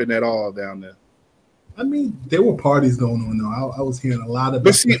popping at all down there. I mean, there were parties going on though. I was hearing a lot of.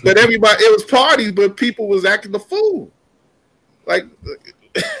 But everybody, it was parties, but people was acting the fool. Like,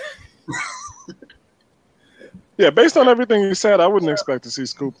 yeah, based on everything you said, I wouldn't expect to see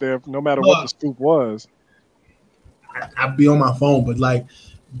Scoop there, no matter what the Scoop was. I'd be on my phone, but like,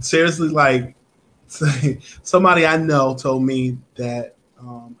 seriously, like, somebody I know told me that,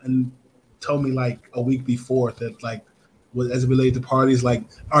 and told me like a week before that, like, as it related to parties, like,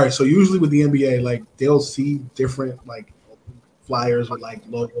 all right, so usually with the NBA, like, they'll see different like flyers with like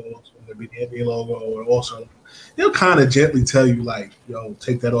logos, whether it be the NBA logo or also they'll kind of gently tell you like, yo,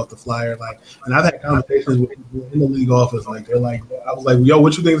 take that off the flyer. Like, and I've had conversations with people in the league office, like they're like, I was like, yo,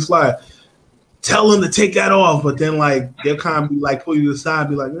 what you think of this flyer? Tell them to take that off, but then like they'll kind of be like pull you to the side,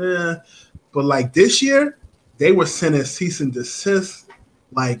 be like, eh. But like this year, they were sending cease and desist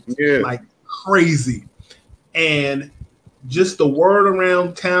like crazy, and just the word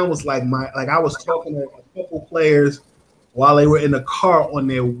around town was like I was talking to a couple players while they were in the car on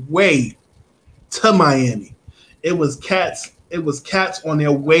their way to Miami. It was cats on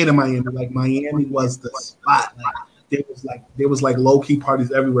their way to Miami. Like Miami was the spot. Like there was low key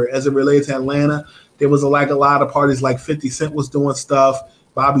parties everywhere. As it related to Atlanta, there was like a lot of parties. Like 50 Cent was doing stuff.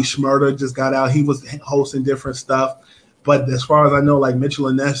 Bobby Shmurda just got out. He was hosting different stuff. But as far as I know, like Mitchell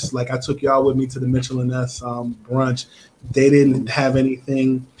and Ness, like I took y'all with me to the Mitchell and Ness brunch. They didn't have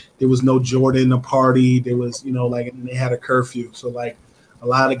anything. There was no Jordan party. There was, and they had a curfew. So like a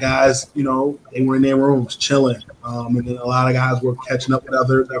lot of guys, they were in their rooms chilling. And then a lot of guys were catching up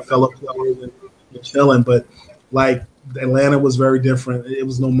with their fellow players and chilling. But like Atlanta was very different. It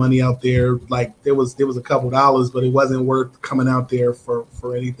was no money out there. Like there was a couple dollars, but it wasn't worth coming out there for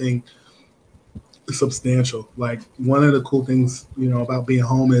anything substantial. Like one of the cool things, about being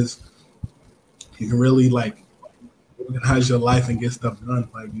home is you can really like organize your life and get stuff done.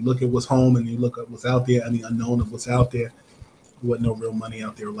 Like you look at what's home and you look at what's out there and the unknown of what's out there. There wasn't no real money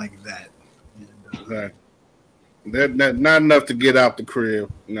out there like that. And, not enough to get out the crib.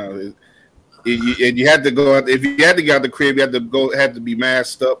 And you had to go out. If you had to get out the crib, you had to be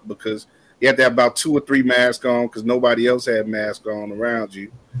masked up because you had to have about 2 or 3 masks on because nobody else had masks on around you.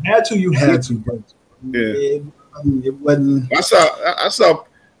 You had to, but yeah, it wasn't.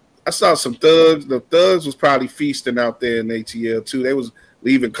 I saw some thugs. The thugs was probably feasting out there in ATL too. They was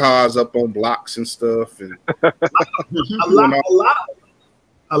leaving cars up on blocks and stuff. And a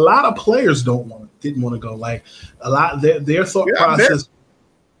lot of players didn't want to go. Like a lot, their thought process.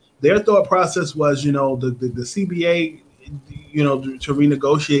 Their thought process was, the CBA, to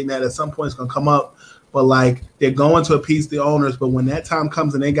renegotiate that at some point is going to come up. But like they're going to appease the owners. But when that time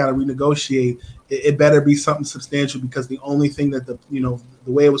comes and they got to renegotiate, it better be something substantial because the only thing that the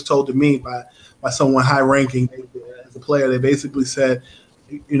way it was told to me by someone high ranking as a player, they basically said,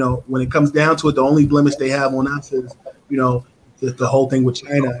 when it comes down to it, the only blemish they have on us is, the whole thing with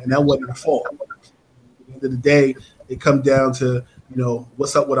China, and that wasn't their fault. At the end of the day, it comes down to,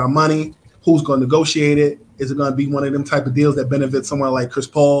 what's up with our money, who's going to negotiate it, is it going to be one of them type of deals that benefits someone like Chris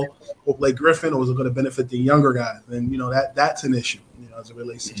Paul or Blake Griffin, or is it going to benefit the younger guys? And, that's an issue, as it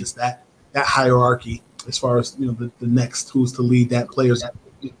relates to just that hierarchy as far as, the next who's to lead that players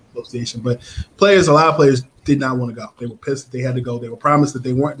association. But a lot of players did not want to go. They were pissed that they had to go. They were promised that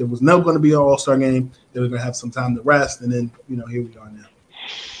there was never going to be an All-Star game. They were going to have some time to rest. And then, here we are now.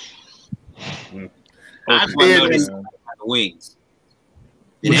 I just want to know this wings.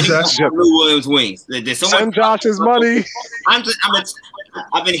 Lou Williams wings. Send Josh his money. I've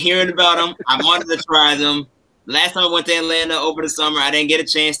been hearing about them. I wanted to try them. Last time I went to Atlanta over the summer, I didn't get a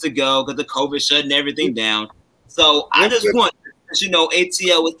chance to go because the COVID shutting everything down. So I just want,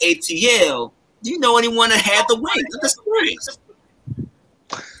 ATL with ATL. Do you know anyone that had the wings? The experience.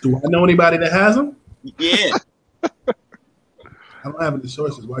 Do I know anybody that has them? Yeah. I don't have any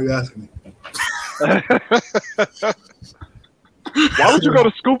sources. Why are you asking me? Why would you go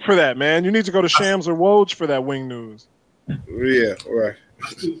to Scoop for that, man? You need to go to Shams or Woj for that wing news. Yeah, right.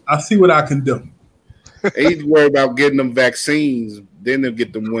 I see what I can do. They need to worry about getting them vaccines, then they'll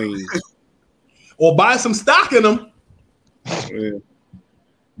get them wings. Or buy some stock in them. Yeah.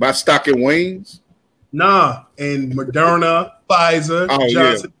 Buy stock in wings? Nah, and Moderna, Pfizer,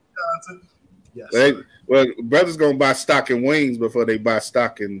 Johnson. Yes. Brothers gonna buy stock in wings before they buy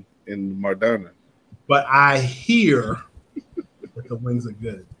stock in Moderna. But I hear that the wings are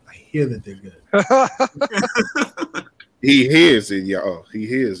good. I hear that they're good. He hears it, y'all. He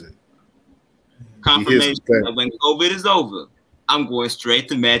hears it. Confirmation that when COVID is over, I'm going straight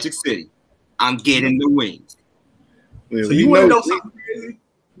to Magic City. I'm getting the wings. Well, so you want to know something crazy?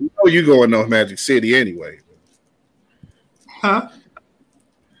 You know you're going to Magic City anyway. Huh?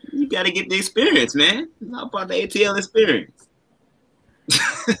 You got to get the experience, man. It's not about the ATL experience.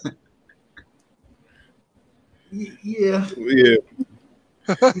 Yeah.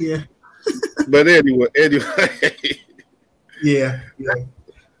 But anyway. Yeah.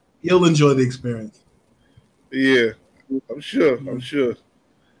 You'll enjoy the experience. Yeah, I'm sure.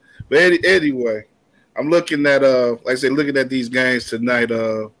 But anyway, I'm looking at looking at these games tonight.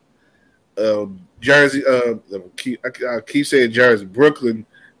 Jersey. I keep saying Jersey. Brooklyn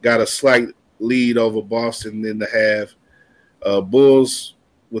got a slight lead over Boston in the half. Bulls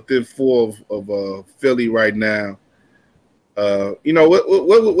within 4 of Philly right now. What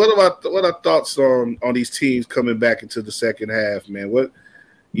are thoughts on these teams coming back into the second half, man?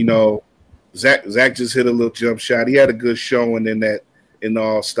 Zach just hit a little jump shot. He had a good showing in the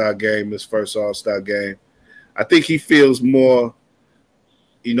All-Star game, his first All-Star game. I think he feels more,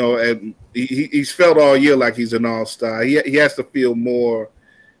 and he's felt all year like he's an All-Star. He has to feel more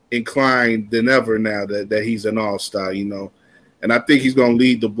inclined than ever now that he's an All-Star, And I think he's going to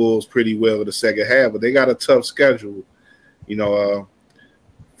lead the Bulls pretty well in the second half, but they got a tough schedule.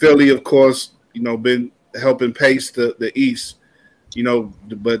 Philly, of course, been helping pace the East,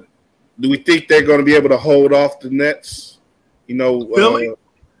 but do we think they're going to be able to hold off the Nets? Philly?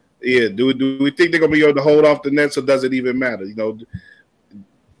 Yeah. Do we think they're gonna be able to hold off the Nets, or does it even matter? You know,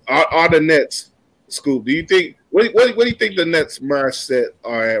 are the Nets, Scoop? Do you think what do you think the Nets mindset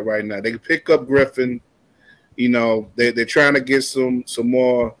are at right now? They can pick up Griffin. You know, they're trying to get some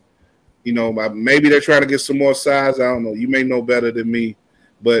more. You know, maybe they're trying to get some more size. I don't know. You may know better than me,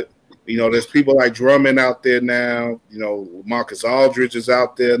 but you know, there's people like Drummond out there now. You know, Marcus Aldridge is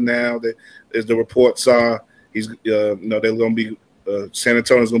out there now. As the reports are, he's you know, they're going to be San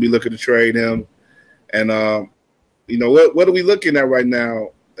Antonio's going to be looking to trade him. And you know, what are we looking at right now?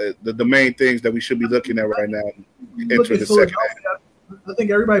 The main things that we should be looking at right now entering the second half. I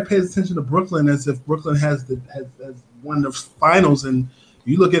think everybody pays attention to Brooklyn as if Brooklyn has won the finals, and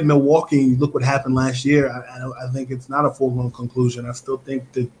you look at Milwaukee and you look what happened last year. I think it's not a foregone conclusion. I still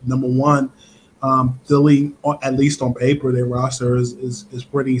think that number one, Philly, at least on paper, their roster is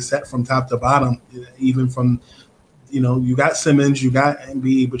pretty set from top to bottom. Even from, you know, you got Simmons, you got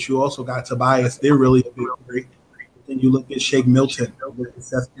Embiid, but you also got Tobias. They're really a big three. Then you look at Shake Milton, you look at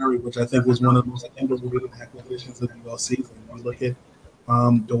Seth Curry, which I think was one of the most underrated acquisitions of the all season. You look at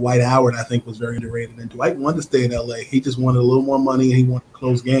Dwight Howard, I think, was very underrated. And Dwight wanted to stay in LA. He just wanted a little more money and he wanted to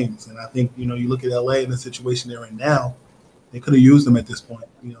close games. And I think, you know, you look at LA and the situation they're in now, they could have used him at this point.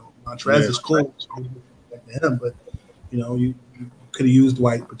 You know, Montrez is cool to him, but, you know, you could have used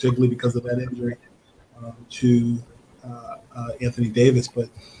Dwight, particularly because of that injury to Anthony Davis. But,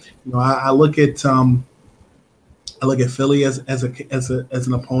 you know, I look at Philly as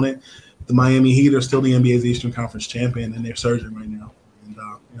an opponent. The Miami Heat are still the NBA's Eastern Conference champion, and they're surging right now. And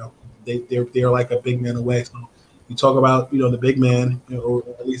you know, they're like a big man away. So you talk about, you know, the big man, you know, or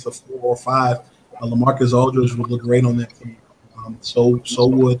at least a 4 or 5. LaMarcus Aldridge would look great on that team. So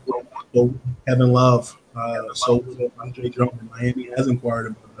would Kevin Love. So would Andre Drummond. Miami has inquired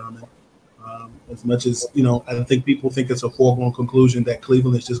about Drummond. As much as, you know, I think people think it's a foregone conclusion that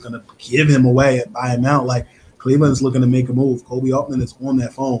Cleveland is just going to give him away and buy him out. Like, Cleveland's looking to make a move. Kobe Altman is on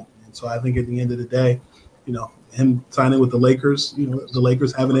that phone. And so I think at the end of the day, you know, him signing with the Lakers, you know, the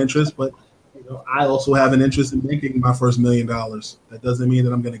Lakers have an interest, but, you know, I also have an interest in making my first $1 million. That doesn't mean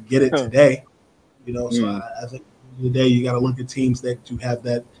that I'm going to get it today, you know. So I think at the end of the day, you got to look at teams that do have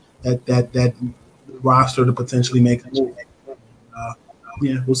that roster to potentially make a move.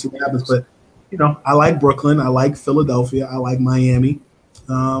 Yeah, we'll see what happens. But, you know, I like Brooklyn. I like Philadelphia. I like Miami.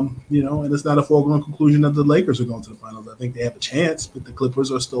 You know, and it's not a foregone conclusion that the Lakers are going to the finals. I think they have a chance, but the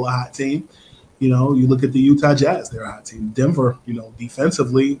Clippers are still a hot team. You know, you look at the Utah Jazz, they're a hot team. Denver, you know,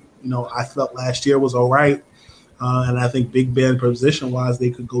 defensively, you know, I felt last year was all right. And I think Big Ben position-wise, they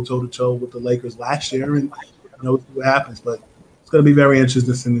could go toe-to-toe with the Lakers last year, and, you know, see what happens. But it's going to be very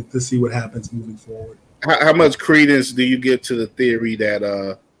interesting to see what happens moving forward. How much credence do you give to the theory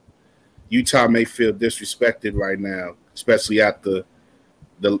that Utah may feel disrespected right now, especially after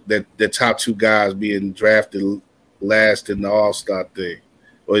the top 2 guys being drafted last in the All-Star thing?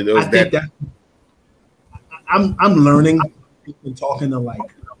 Or I think that I'm learning and talking to like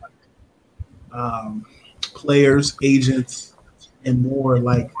players, agents, and more.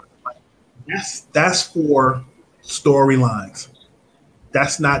 Like that's for storylines.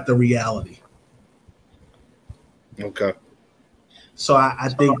 That's not the reality. Okay. So I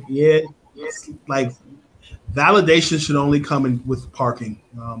think like validation should only come in with parking.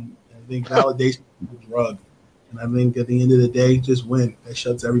 I think validation is a drug. And I think at the end of the day, just win. That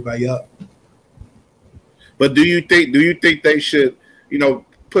shuts everybody up. But do you think they should, you know,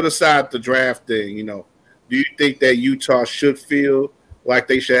 put aside the draft thing, you know, do you think that Utah should feel like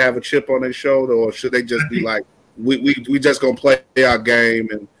they should have a chip on their shoulder, or should they just be like, we just gonna play our game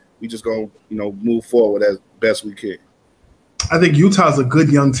and we just gonna, you know, move forward as best we can? I think Utah's a good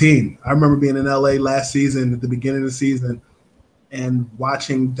young team. I remember being in LA last season at the beginning of the season and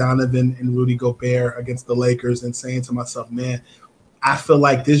watching Donovan and Rudy Gobert against the Lakers and saying to myself, man, I feel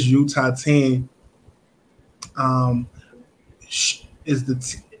like this Utah team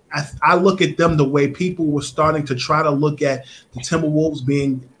is I look at them the way people were starting to try to look at the Timberwolves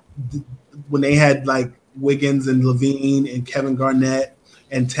being when they had like Wiggins and Levine and Kevin Garnett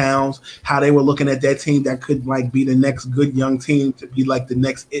and Towns, how they were looking at that team that could like be the next good young team to be like the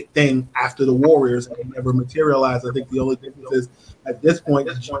next it thing after the Warriors, and it never materialized. I think the only difference is at this point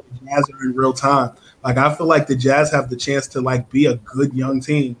the Jazz are in real time. Like I feel like the Jazz have the chance to like be a good young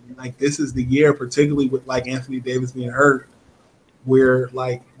team. Like this is the year, particularly with like Anthony Davis being hurt, where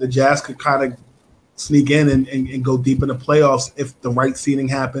like the Jazz could kind of sneak in and go deep in the playoffs if the right seeding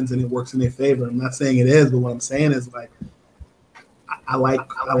happens and it works in their favor. I'm not saying it is, but what I'm saying is like I like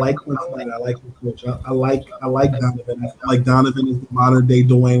Quinn Snyder. I like the coach. I like Donovan. I feel like Donovan is the modern day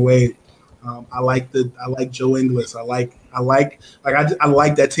Dwayne Wade. I like Joe Ingles. I like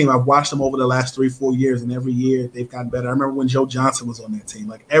that team. I've watched them over the last 3-4 years, and every year they've gotten better. I remember when Joe Johnson was on that team.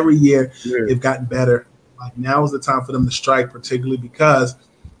 Like every year they've gotten better. Like now is the time for them to strike, particularly because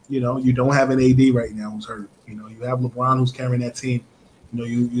you don't have an AD right now who's hurt. You have LeBron who's carrying that team.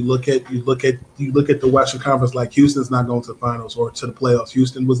 You look at the Western Conference, like Houston's not going to the finals or to the playoffs.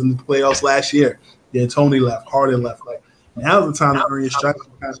 Houston was in the playoffs last year. Then Tony left, Harden left. Like now's the time to earn your stripes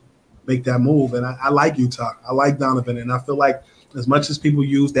and kind of make that move. And I like Utah. I like Donovan, and I feel like as much as people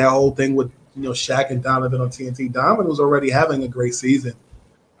use that whole thing with Shaq and Donovan on TNT, Donovan was already having a great season.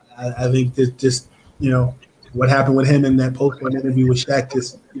 I think that just what happened with him in that post-game interview with Shaq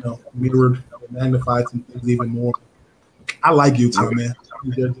just mirrored, magnified some things even more. I like Utah, man.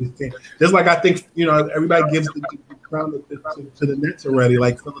 Just like I think everybody gives the crown to the Nets already.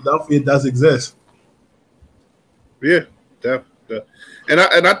 Like Philadelphia does exist. Yeah, definitely. And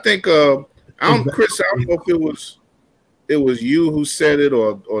I think Chris, I don't know if it was you who said it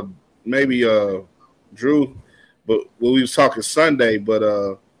or maybe Drew, but when we was talking Sunday, but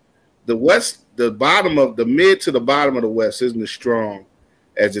the West, the mid to the bottom of the West isn't as strong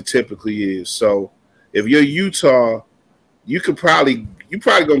as it typically is. So if you're Utah, you're probably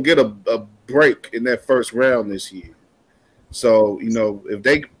gonna get a break in that first round this year. So if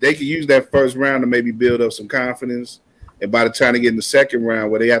they could use that first round to maybe build up some confidence, and by the time they get in the second round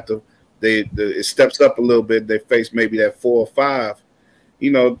where they have to, it steps up a little bit, they face maybe that 4 or 5.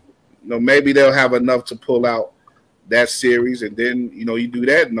 Maybe they'll have enough to pull out that series, and then you do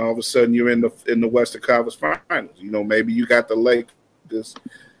that, and all of a sudden you're in the Western Conference Finals. Maybe you got the Lakers,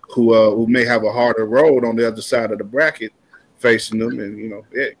 who may have a harder road on the other side of the bracket facing them, and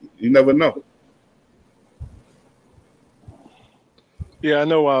you never know. Yeah, I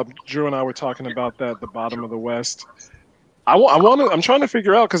know. Drew and I were talking about that, the bottom of the West. I'm trying to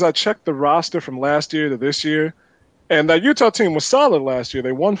figure out, because I checked the roster from last year to this year, and that Utah team was solid last year.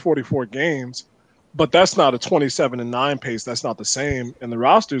 They won 44 games, but that's not a 27-9 pace. That's not the same. And the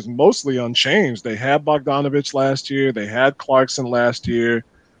roster is mostly unchanged. They had Bogdanovich last year. They had Clarkson last year.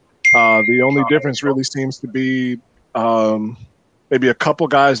 The only difference really seems to be maybe a couple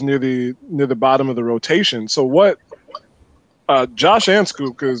guys near the bottom of the rotation. So what? Josh and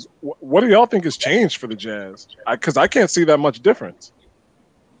Scoop, because what do y'all think has changed for the Jazz? Because I can't see that much difference.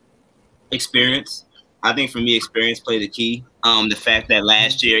 Experience. I think for me, experience played the key. The fact that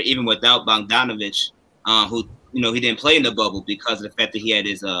last year, even without Bogdanovich, who he didn't play in the bubble because of the fact that he had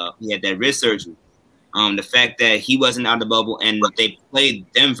that wrist surgery. The fact that he wasn't out of the bubble and they played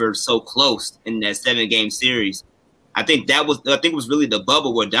Denver so close in that 7-game series. I think it was really the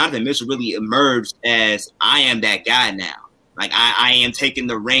bubble where Donovan Mitchell really emerged as, I am that guy now. Like I am taking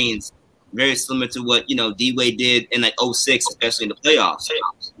the reins, very similar to what D-Wade did in like 2006, especially in the playoffs,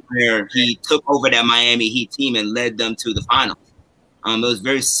 where he took over that Miami Heat team and led them to the finals. It was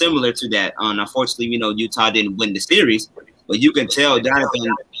very similar to that. Unfortunately, Utah didn't win the series, but you can tell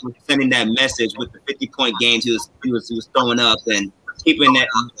Donovan was sending that message with the 50-point games he was throwing up and keeping that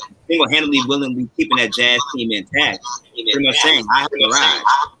single-handedly, willingly keeping that Jazz team intact. Pretty much saying, I have arrived.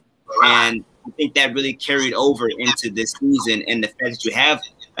 And I think that really carried over into this season, and the fact that you have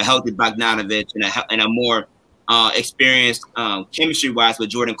a healthy Bogdanovich and a more experienced chemistry-wise with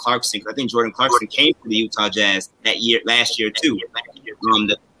Jordan Clarkson. I think Jordan Clarkson came to the Utah Jazz last year too,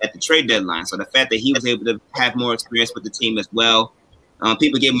 at the trade deadline. So the fact that he was able to have more experience with the team as well,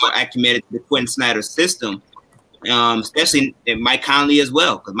 people get more acclimated to the Quentin Snyder system, especially Mike Conley as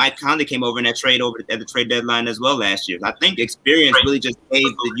well, because Mike Conley came over in that trade at the trade deadline as well last year. I think experience really just gave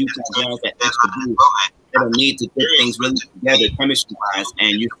the Utah Jazz that extra boost. They don't need to put things really together chemistry-wise,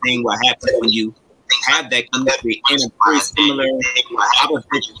 and you're seeing what happens when you have that chemistry in a very similar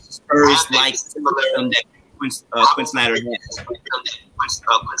Spurs-like system that Quinn Snyder has.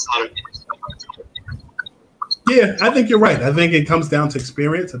 Yeah, I think you're right. I think it comes down to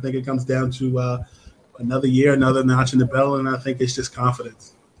experience. I think it comes down to another year, another notch in the belt, and I think it's just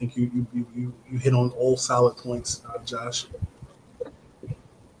confidence. I think you hit on all solid points, Josh.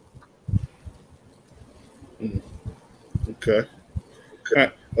 Okay.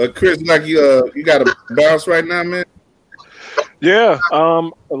 Chris, like you got a bounce right now, man? Yeah.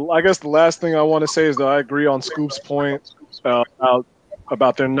 I guess the last thing I want to say is that I agree on Scoop's point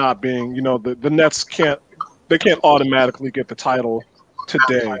about there not being, the Nets can't automatically get the title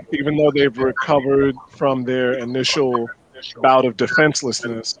today, even though they've recovered from their initial bout of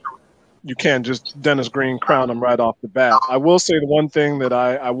defenselessness. You can't just Dennis Green crown them right off the bat. I will say the one thing that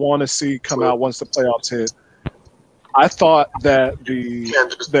I want to see come out once the playoffs hit. I thought that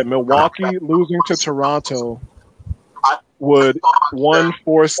Milwaukee losing to Toronto would one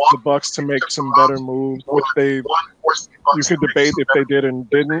force the Bucks to make some better moves, which you could debate if they did and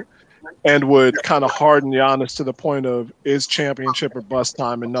didn't, and would kind of harden Giannis to the point of is championship or bust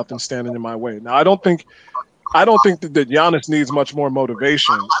time and nothing standing in my way. Now, I don't think that Giannis needs much more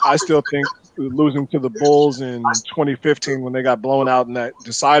motivation. I still think losing to the Bulls in 2015 when they got blown out in that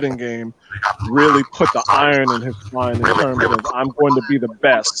deciding game really put the iron in his mind in terms of I'm going to be the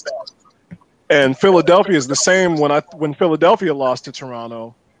best. And Philadelphia is the same. When Philadelphia lost to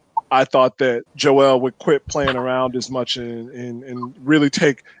Toronto, I thought that Joel would quit playing around as much and really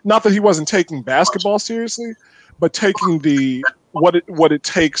take, not that he wasn't taking basketball seriously, but taking what it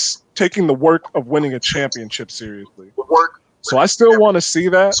takes, taking the work of winning a championship seriously. So I still want to see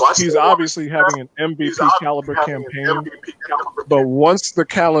that. He's obviously having an MVP caliber campaign, but once the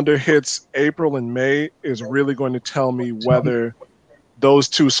calendar hits April and May is really going to tell me whether those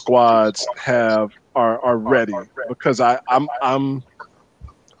two squads are ready, because I'm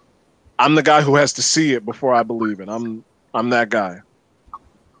the guy who has to see it before I believe it. I'm that guy.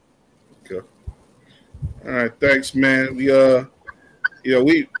 Okay. All right, thanks, man. We ain't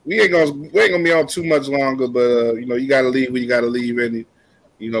gonna be on too much longer, but you gotta leave when you gotta leave, and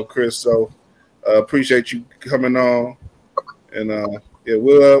Chris. So appreciate you coming on, and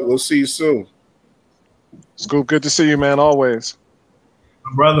we'll see you soon. Scoop, good to see you, man. Always,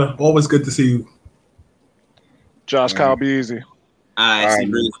 brother. Always good to see you. Josh, Kyle, be easy. All right,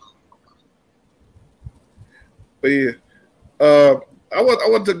 but yeah, I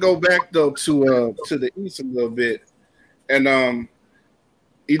want to go back though to the East a little bit, and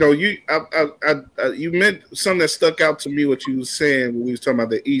you meant something that stuck out to me. What you was saying when we was talking about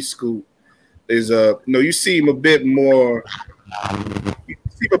the East Scoop is you seem a bit more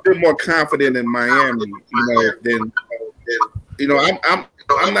confident in Miami, than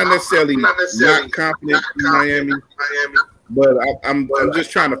I'm not necessarily not confident in Miami, but I'm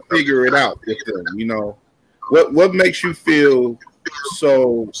just trying to figure it out with them. What makes you feel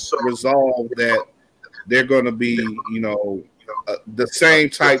so resolved that they're going to be, the same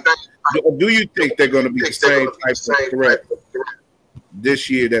type? Do you think they're going to be the same type of threat this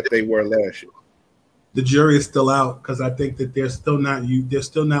year that they were last year? The jury is still out because I think that they're still not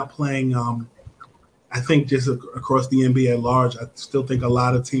playing. I think just across the NBA at large, I still think a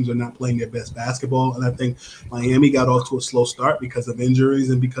lot of teams are not playing their best basketball, and I think Miami got off to a slow start because of injuries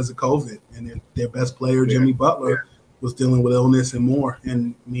and because of COVID, and their best player, Jimmy Butler, was dealing with illness and more.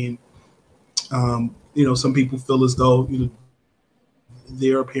 And I mean, some people feel as though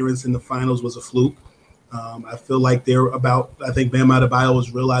their appearance in the finals was a fluke. I feel like I think Bam Adebayo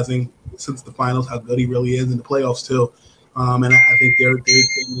was realizing since the finals how good he really is in the playoffs too. And I think they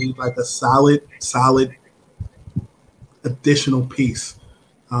need like a solid additional piece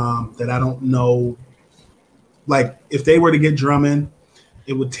that I don't know. Like if they were to get Drummond,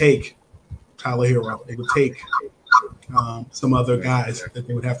 it would take Tyler Hero. It would take some other guys that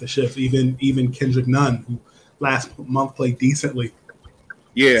they would have to shift. Even Kendrick Nunn, who last month played decently.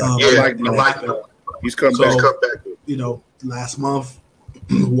 I like that. He's come back. Last month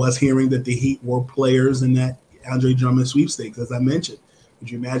was hearing that the Heat were players in that Andre Drummond sweepstakes, as I mentioned. Would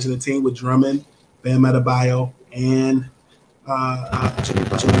you imagine a team with Drummond, Bam Adebayo, and Jimmy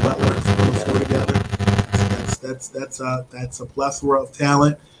Butler on the floor together? That's a plethora of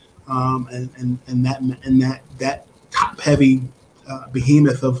talent, and that top heavy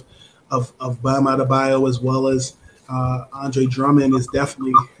behemoth of Bam Adebayo as well as Andre Drummond is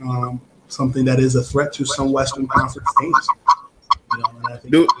definitely something that is a threat to some Western Conference teams. And I think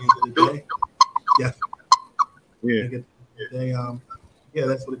at the end of the day,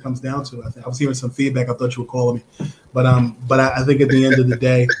 that's what it comes down to. I was hearing some feedback. I thought you were calling me, but I think at the end of the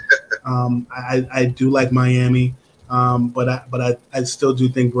day, I do like Miami, but I still do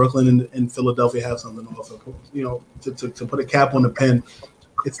think Brooklyn and Philadelphia have something to offer. To put a cap on the pen,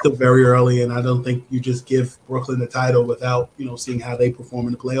 it's still very early, and I don't think you just give Brooklyn the title without seeing how they perform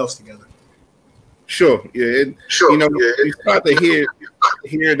in the playoffs together. Sure, you start to hear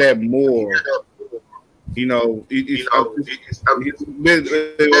that more. Over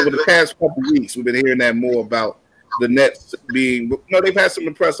the past couple of weeks, we've been hearing that more about the Nets being. They've had some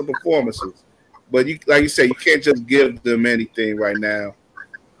impressive performances, but like you say, you can't just give them anything right now.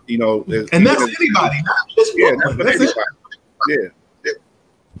 And that's anybody, not just Brooklyn. That's anybody. Yeah.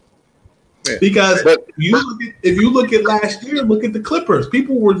 Because if you look at last year, look at the Clippers.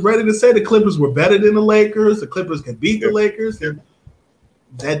 People were ready to say the Clippers were better than the Lakers. The Clippers can beat the Lakers, and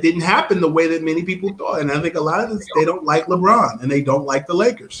that didn't happen the way that many people thought. And I think a lot of this, they don't like LeBron and they don't like the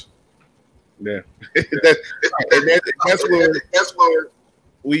Lakers. Yeah, that's what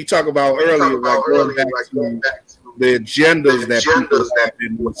we talked about earlier. Like going back to the agendas that people have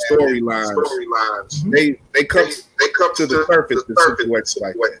in the storylines, they come to the surface in situations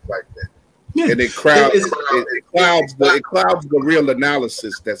like that. Yeah. And it clouds the real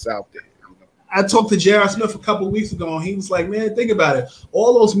analysis that's out there. I talked to J.R. Smith a couple of weeks ago, and he was like, man, think about it.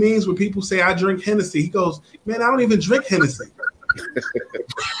 All those memes where people say I drink Hennessy, he goes, man, I don't even drink Hennessy.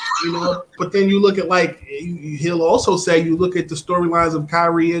 You know, but then you look at, like, he'll also say, you look at the storylines of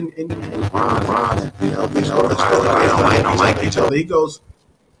Kyrie and LeBron, you know, they don't like each other. He goes,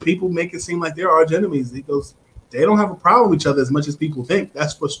 people make it seem like they're arch enemies. He goes, they don't have a problem with each other as much as people think.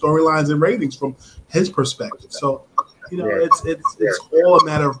 That's for storylines and ratings from his perspective. So, you know, it's all a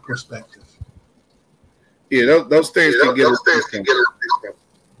matter of perspective. Yeah, those things can get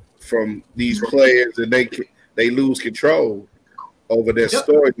from these players, and they lose control over their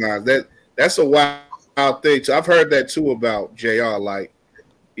storylines. That's a wild thing. So I've heard that too about JR. Like,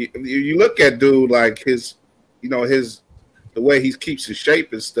 you look at dude, like his the way he keeps his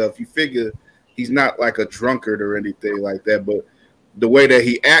shape and stuff. You figure he's not like a drunkard or anything like that, but the way that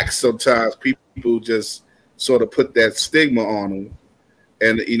he acts, sometimes people just sort of put that stigma on him.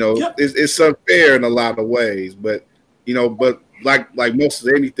 And, you know, it's unfair in a lot of ways, but, you know, but like most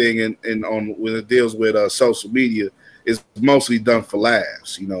of anything when it deals with social media, it's mostly done for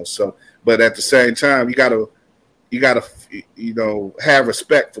laughs, you know. So, but at the same time, you gotta, you know, have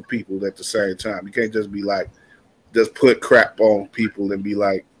respect for people at the same time. You can't just be like, just put crap on people and be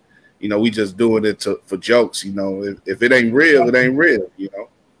like, you know, we just doing it for jokes, you know. If it ain't real, it ain't real, you know.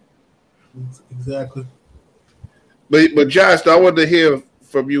 Exactly. But Josh, I wanted to hear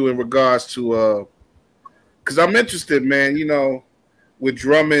from you in regards to because I'm interested, man, you know, with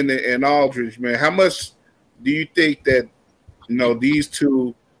Drummond and Aldridge, man, how much do you think that, you know, these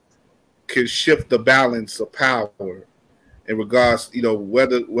two can shift the balance of power in regards, you know,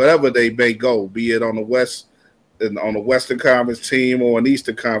 wherever they may go, be it on the Western Conference team or an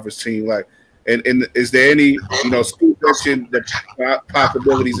Eastern Conference team, like, and is there any, you know, Scoop mentioned the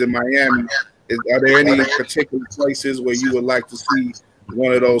possibilities in Miami? Are there any particular places where you would like to see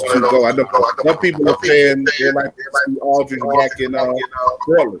one of those two go? I know some people are saying they like to see Aldridge back in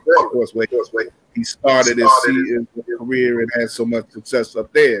Portland, of course, where he started his career and had so much success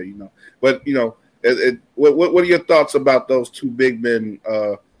up there, you know. But, you know, what are your thoughts about those two big men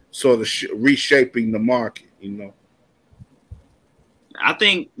sort of reshaping the market, you know? I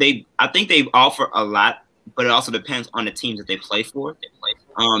think they offer a lot, but it also depends on the teams that they play for.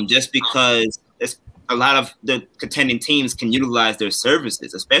 Just because a lot of the contending teams can utilize their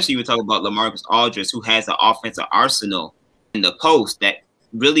services, especially when we talk about LaMarcus Aldridge, who has an offensive arsenal in the post that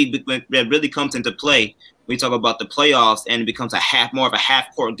really comes into play when we talk about the playoffs, and it becomes more of a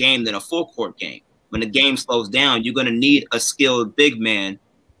half-court game than a full-court game. When the game slows down, you're going to need a skilled big man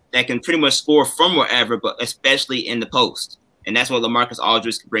that can pretty much score from wherever, but especially in the post. And that's what LaMarcus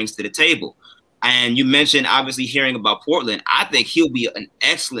Aldridge brings to the table. And you mentioned, obviously, hearing about Portland. I think he'll be an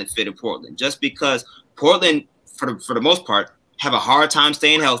excellent fit in Portland, just because Portland, for the most part, have a hard time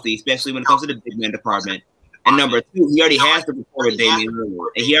staying healthy, especially when it comes to the big man department. And number two, he already has the rapport with Damian Lillard.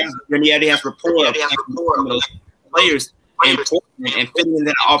 And he already has rapport of some of those players in Portland and fitting in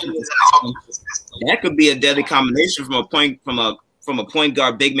that offensive system. That could be a deadly combination from a point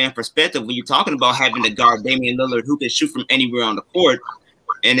guard big man perspective when you're talking about having to guard Damian Lillard, who can shoot from anywhere on the court.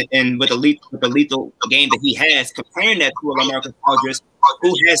 And with the lethal game that he has, comparing that to a LaMarcus Aldridge,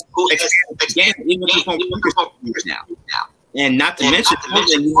 who has game even now. And not to mention,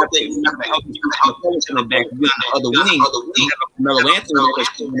 you have the help in the back, you have the other wing, you have Carmelo Anthony.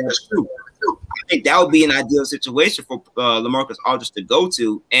 I think that would be an ideal situation for LaMarcus Aldridge to go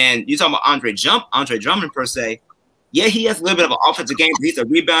to. And you're talking about Andre Drummond per se. Yeah, he has a little bit of an offensive game, but he's a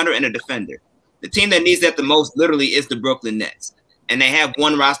rebounder and a defender. The team that needs that the most literally is the Brooklyn Nets. And they have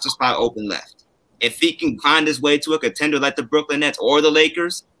one roster spot open left. If he can find his way to a contender like the Brooklyn Nets or the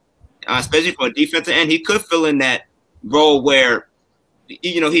Lakers, especially for a defensive end, he could fill in that role where,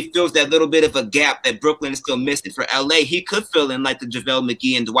 you know, he fills that little bit of a gap that Brooklyn is still missing. For LA, he could fill in like the JaVale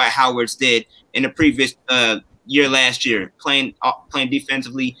McGee and Dwight Howards did in the previous year last year, playing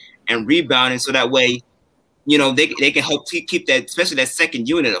defensively and rebounding, so that way, you know, they can help keep that, especially that second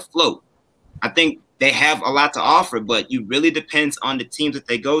unit afloat. I think they have a lot to offer, but it really depends on the teams that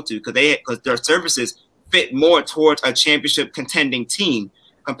they go to, because their services fit more towards a championship contending team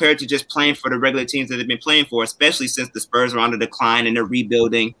compared to just playing for the regular teams that they've been playing for, especially since the Spurs are on the decline and they're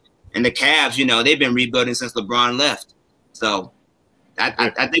rebuilding. And the Cavs, you know, they've been rebuilding since LeBron left. So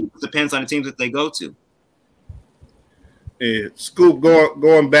I think it depends on the teams that they go to. Yeah, Scoop,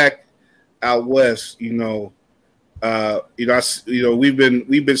 going back out west, we've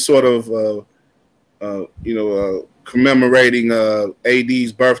been sort of commemorating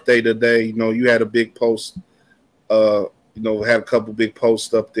AD's birthday today. You know, you had a big post. Had a couple big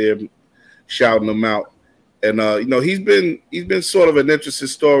posts up there shouting him out, and he's been sort of an interesting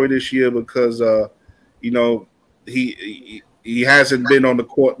story this year because he hasn't been on the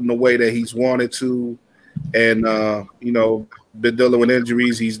court in the way that he's wanted to, and been dealing with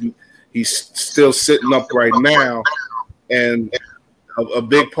injuries. He's still sitting up right now, and a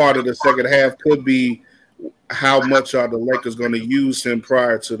big part of the second half could be how much are the Lakers going to use him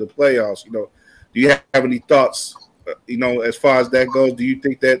prior to the playoffs. Do you have any thoughts? As far as that goes, do you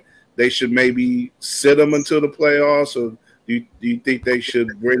think that they should maybe sit him until the playoffs, or do you think they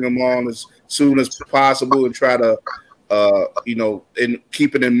should bring him on as soon as possible and try to, and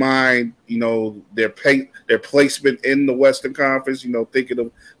keeping in mind, their placement in the Western Conference, thinking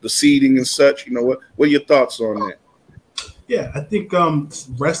of the seeding and such, what are your thoughts on that? Yeah, I think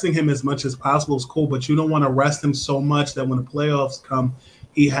resting him as much as possible is cool, but you don't want to rest him so much that when the playoffs come,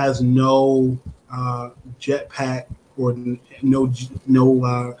 he has no jetpack or no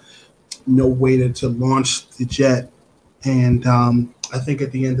way to launch the jet. And I think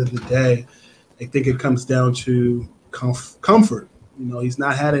at the end of the day, I think it comes down to comfort. He's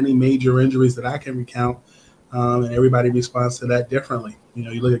not had any major injuries that I can recount, and everybody responds to that differently.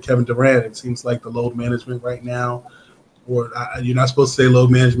 You look at Kevin Durant, it seems like the load management right now, or you're not supposed to say load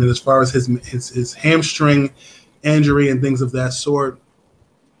management, as far as his hamstring injury and things of that sort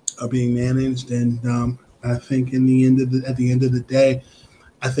are being managed. And I think at the end of the day,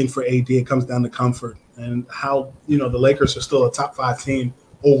 I think for AD it comes down to comfort and how the Lakers are still a top 5 team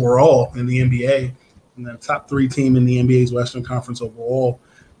overall in the NBA and the top 3 team in the NBA's Western Conference overall.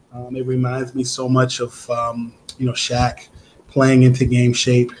 It reminds me so much of Shaq playing into game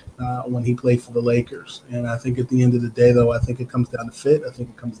shape when he played for the Lakers. And I think at the end of the day, though, I think it comes down to fit. I think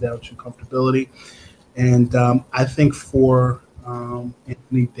it comes down to comfortability. And I think for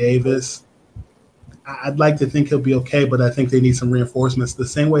Anthony Davis, I'd like to think he'll be okay, but I think they need some reinforcements. The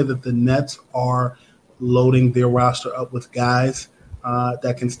same way that the Nets are loading their roster up with guys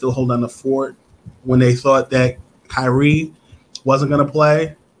that can still hold on the fort. When they thought that Kyrie wasn't going to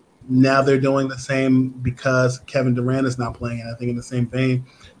play, now they're doing the same because Kevin Durant is not playing. And I think in the same vein,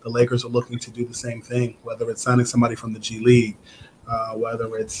 the Lakers are looking to do the same thing, whether it's signing somebody from the G League,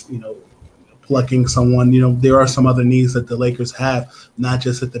 whether it's, plucking someone. There are some other needs that the Lakers have, not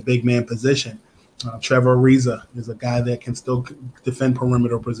just at the big man position. Trevor Ariza is a guy that can still defend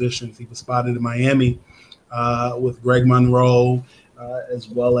perimeter positions. He was spotted in Miami with Greg Monroe, as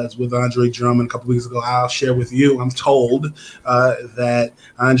well as with Andre Drummond a couple weeks ago. I'll share with you, I'm told that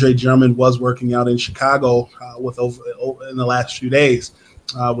Andre Drummond was working out in Chicago in the last few days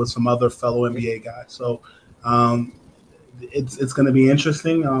with some other fellow NBA guys. So it's going to be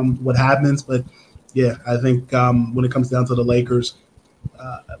interesting what happens. But, yeah, I think when it comes down to the Lakers,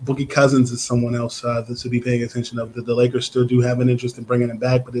 Boogie Cousins is someone else that should be paying attention of. The Lakers still do have an interest in bringing him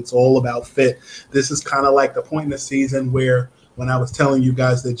back, but it's all about fit. This is kind of like the point in the season where when I was telling you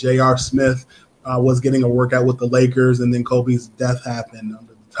guys that J.R. Smith was getting a workout with the Lakers and then Kobe's death happened,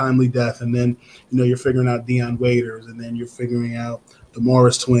 the timely death, and then you're figuring out Deion Waiters, and then you're figuring out the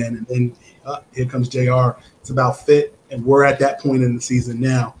Morris twin, and then here comes J.R. It's about fit, and we're at that point in the season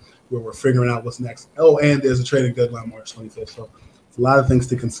now where we're figuring out what's next. Oh, and there's a trading deadline March 25th, so it's a lot of things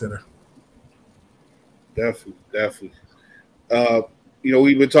to consider. Definitely.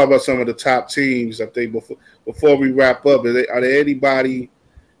 We've been talking about some of the top teams. I think before we wrap up, are there anybody?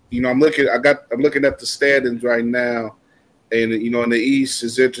 I'm looking at the standings right now, and in the East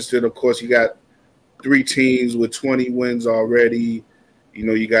is interesting. Of course, you got 3 teams with 20 wins already.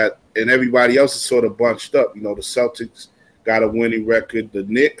 You got, and everybody else is sort of bunched up. The Celtics got a winning record. The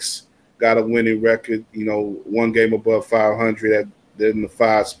Knicks got a winning record. 1 game above 500. They're in the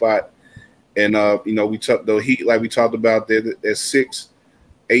 5 spot. And we took the Heat, like we talked about, they're 6,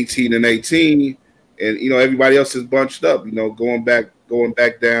 18 and 18, and everybody else is bunched up. Going back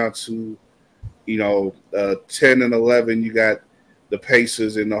down to 10 and 11. You got the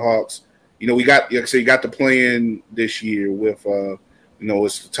Pacers and the Hawks. You got the play-in this year with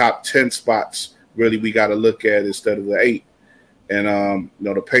it's the top 10 spots really we got to look at instead of the 8. And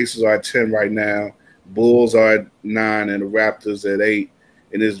the Pacers are at 10 right now. Bulls are at 9 and the Raptors at 8.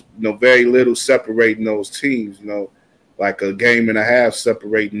 And there's very little separating those teams, like a game and a half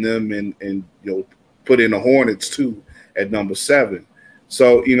separating them, and put in the Hornets too at number 7.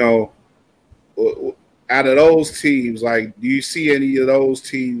 So out of those teams, like, do you see any of those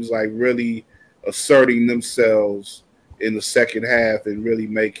teams like really asserting themselves in the second half and really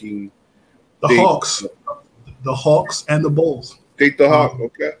making the Hawks and the Bulls? Think the Hawks,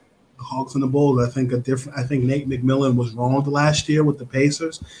 okay. The Hawks and the Bulls. I think Nate McMillan was wrong last year with the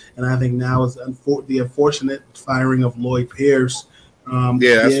Pacers, and I think now is the unfortunate firing of Lloyd Pierce. That's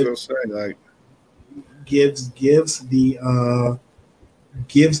what I'm saying. Like, gives the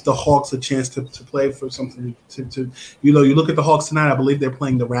Hawks a chance to play for something. You look at the Hawks tonight. I believe they're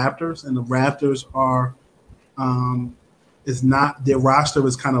playing the Raptors, and the Raptors are their roster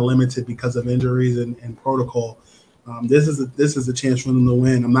is kind of limited because of injuries and protocol. This is a chance for them to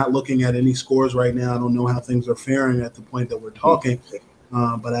win. I'm not looking at any scores right now. I don't know how things are faring at the point that we're talking,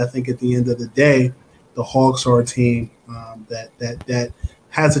 but I think at the end of the day, the Hawks are a team that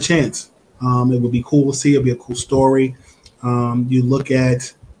has a chance. It would be cool to see. It'd be a cool story. You look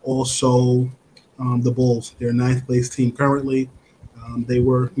at also the Bulls. They're a ninth place team currently. They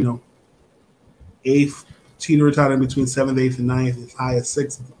were, eighth, teetered out in between 7th, 8th, and 9th, as high as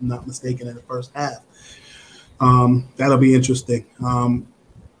 6th, if I'm not mistaken, in the first half. That'll be interesting.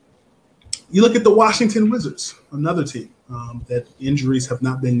 You look at the Washington Wizards, another team that injuries have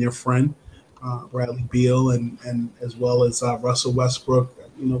not been their friend. Bradley Beal and as well as Russell Westbrook,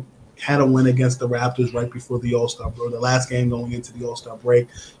 had a win against the Raptors right before the All-Star break. The last game going into the All-Star break,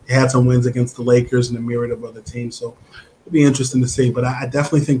 they had some wins against the Lakers and a myriad of other teams. So it'll be interesting to see. But I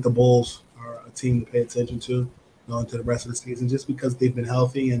definitely think the Bulls are a team to pay attention to going into the rest of the season, just because they've been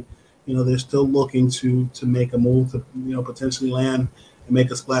healthy and they're still looking to make a move to potentially land and make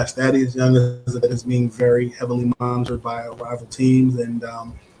a splash. Thaddeus Young is being very heavily monitored by rival teams, and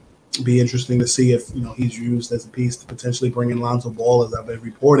be interesting to see if he's used as a piece to potentially bring in Lonzo Ball, as I've been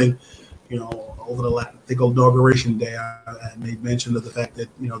reporting. Over the inauguration day, I made mention of the fact that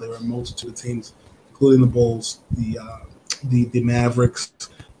there were a multitude of teams, including the Bulls, the Mavericks,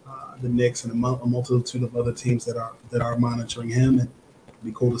 the Knicks, and a multitude of other teams that are monitoring him. And it'd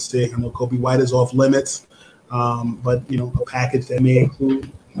be cool to see. I know Kobe White is off limits, but a package that may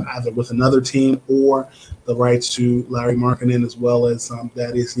include either with another team or the rights to Larry Markkinen, as well as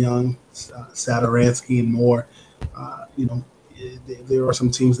Thaddeus Young, Satoransky, and more. There are some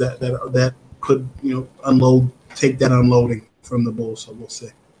teams that could take that unloading from the Bulls. So we'll see.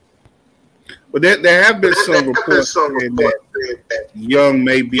 But there have been some reports saying that Young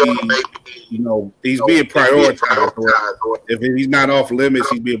may be, he's being prioritized. Or if he's not off limits,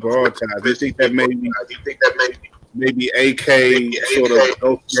 he's being prioritized. Do you think that maybe AK sort of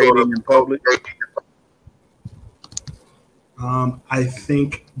negotiating in public? I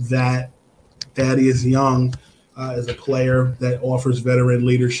think that Thaddeus Young is a player that offers veteran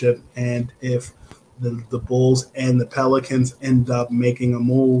leadership, and if the Bulls and the Pelicans end up making a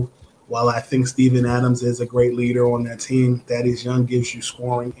move, while I think Steven Adams is a great leader on that team, Thaddeus Young gives you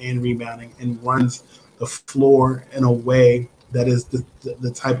scoring and rebounding and runs the floor in a way that is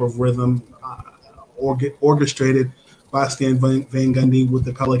the type of rhythm orchestrated by Stan Van Gundy with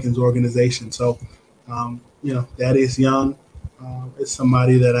the Pelicans organization. So, Thaddeus Young is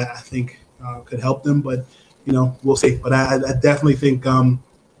somebody that I think could help them, but, we'll see. But I definitely think the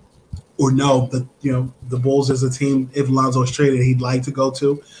Bulls as a team, if Lonzo is traded, he'd like to go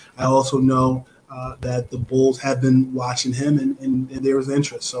to. I also know that the Bulls have been watching him and there is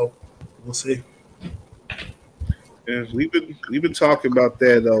interest. So we'll see. Yeah, we've been talking about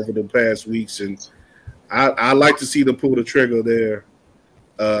that over the past weeks, and I like to see them pull the trigger there.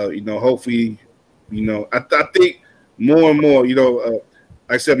 Hopefully, I think more and more. Like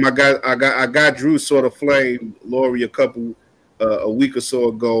I said, I got Drew sort of flamed Laurie a week or so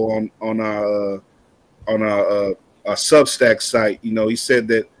ago on our Substack site. He said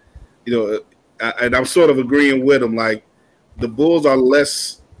that and I'm sort of agreeing with him. Like, the Bulls are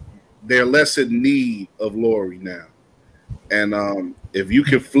less in need of Laurie now. And if you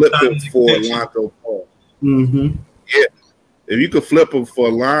can flip him for Lonzo Ball, yeah, if you could flip him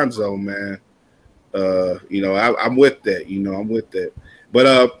for Lonzo, man, I'm with that. I'm with that.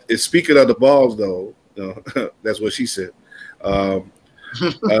 But speaking of the balls, though, that's what she said.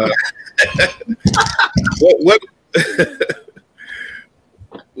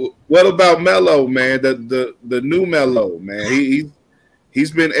 What about Melo, man? The new Melo, man.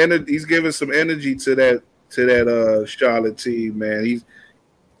 He's giving some energy to that Charlotte team, man.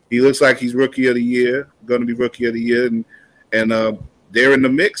 He looks like he's rookie of the year, going to be rookie of the year, and they're in the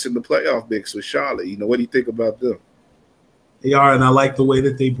mix, in the playoff mix with Charlotte. What do you think about them? They are, and I like the way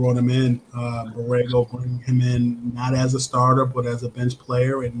that they brought him in. Borrego bringing him in not as a starter, but as a bench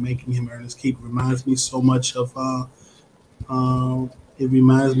player, and making him earn his keep reminds me so much of. It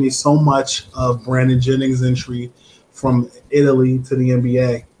reminds me so much of Brandon Jennings' entry from Italy to the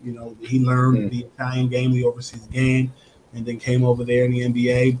NBA. He learned the Italian game, the overseas game, and then came over there in the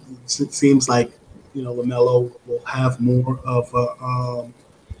NBA. It seems like LaMelo will have more of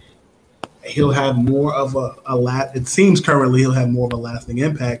he'll have more of it seems currently he'll have more of a lasting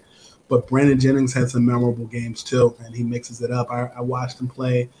impact. But Brandon Jennings had some memorable games too, and he mixes it up. I watched him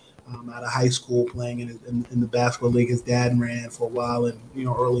play out of high school, playing in the basketball league his dad ran for a while, and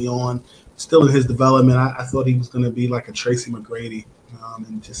early on, still in his development, I thought he was going to be like a Tracy McGrady,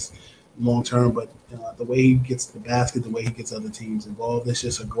 and just long term. But the way he gets the basket, the way he gets other teams involved, it's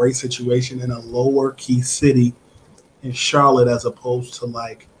just a great situation in a lower key city in Charlotte, as opposed to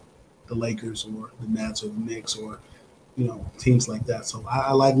like the Lakers or the Nets or the Knicks or teams like that. So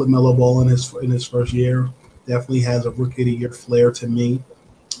I like LaMelo Ball in his first year. Definitely has a rookie of the year flair to me,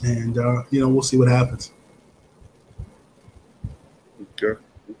 and we'll see what happens. Okay.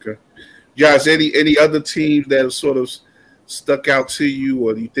 Josh, any other teams that have sort of stuck out to you,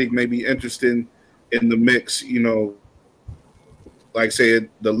 or do you think maybe interesting in the mix? Like say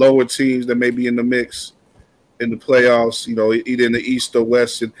the lower teams that may be in the mix in the playoffs. Either in the East or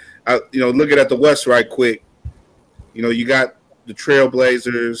West. And looking at the West right quick. You got the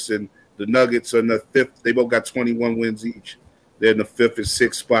Trailblazers and the Nuggets are in the fifth. They both got 21 wins each. They're in the fifth and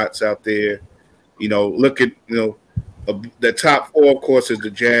sixth spots out there. Look at the top four, of course, is the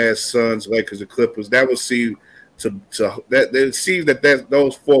Jazz, Suns, Lakers, and Clippers. That will seem it seems that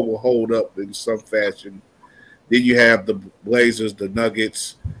those four will hold up in some fashion. Then you have the Blazers, the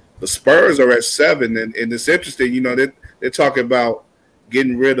Nuggets, the Spurs are at 7, and it's interesting. They're talking about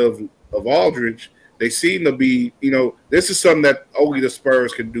getting rid of Aldridge. They seem to be, this is something that only the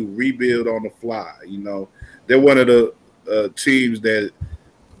Spurs can do, rebuild on the fly. They're one of the teams that,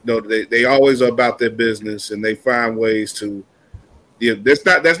 they always are about their business, and they find ways to. That's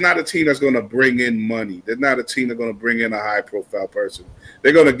not a team that's going to bring in money. They're not a team that's going to bring in a high-profile person.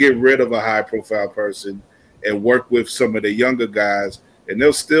 They're going to get rid of a high-profile person and work with some of the younger guys, and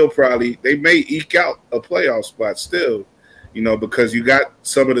they'll still they may eke out a playoff spot still. Because you got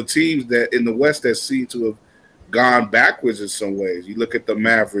some of the teams that in the West that seem to have gone backwards in some ways. You look at the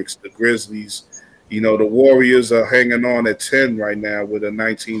Mavericks, the Grizzlies, the Warriors are hanging on at 10 right now with a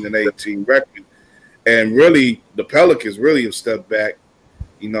 19-18 record. And really, the Pelicans really have stepped back,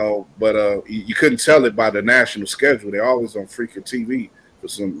 but you couldn't tell it by the national schedule. They're always on freaking TV for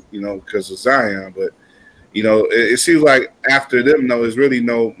some, because of Zion. But, it seems like after them, though, there's really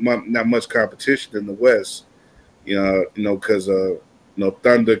not much competition in the West. Because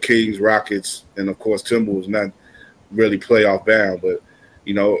Thunder, Kings, Rockets, and of course Timberwolves not really playoff bound. But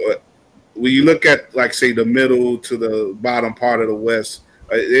when you look at say the middle to the bottom part of the West,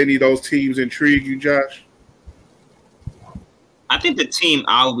 any of those teams intrigue you, Josh? I think the team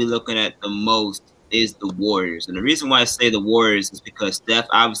I will be looking at the most is the Warriors, and the reason why I say the Warriors is because Steph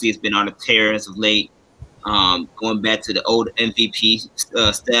obviously has been on a tear as of late, going back to the old MVP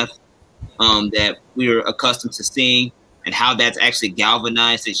Steph. That we were accustomed to seeing, and how that's actually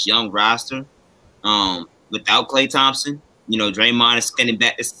galvanized this young roster. Without Klay Thompson, Draymond is getting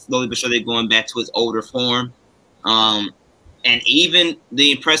back, slowly but surely going back to his older form. And even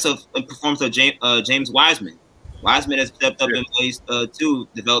the impressive performance of James Wiseman. Wiseman has stepped up in ways too,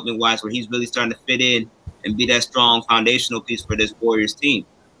 development-wise, where he's really starting to fit in and be that strong foundational piece for this Warriors team.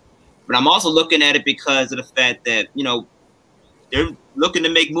 But I'm also looking at it because of the fact that, they're looking to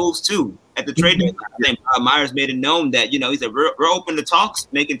make moves too. At the trade deadline, I think Myers made it known that, he said, we're open to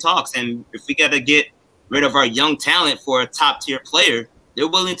making talks. And if we got to get rid of our young talent for a top tier player, they're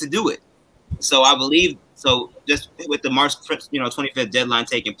willing to do it. So I believe, just with the March 25th deadline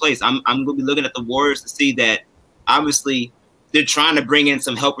taking place, I'm going to be looking at the Warriors to see that obviously they're trying to bring in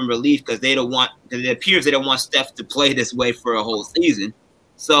some help and relief because it appears they don't want Steph to play this way for a whole season.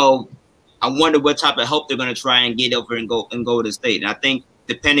 So I wonder what type of help they're going to try and get over and go to the state. And I think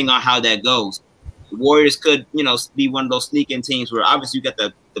depending on how that goes, the Warriors could, be one of those sneak-in teams where obviously you got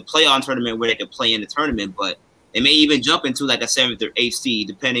the play-on tournament where they can play in the tournament, but they may even jump into like a 7th or 8th seed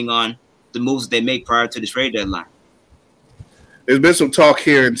depending on the moves they make prior to the trade deadline. There's been some talk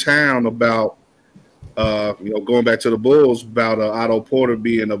here in town about, going back to the Bulls, about Otto Porter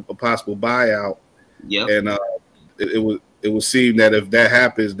being a possible buyout. Yeah, and it would seem that if that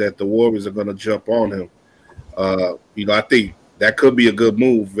happens, that the Warriors are going to jump on him. I think that could be a good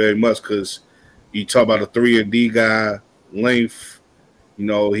move very much because you talk about a 3-and-D guy, length.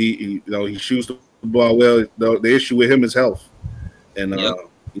 He shoots the ball well. The issue with him is health, and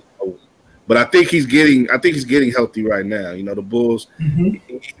but I think he's getting healthy right now. The Bulls.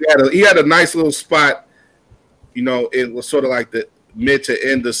 Mm-hmm. He had a nice little spot. It was sort of like the mid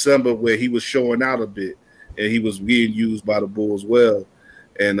to end December where he was showing out a bit. And he was being used by the Bulls well.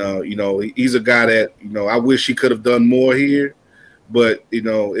 And, he's a guy that, I wish he could have done more here. But, like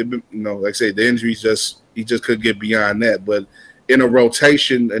I say, the injuries he just couldn't get beyond that. But in a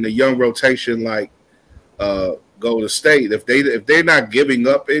rotation, in a young rotation like Golden State, if they're not giving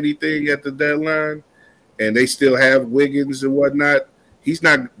up anything at the deadline and they still have Wiggins and whatnot,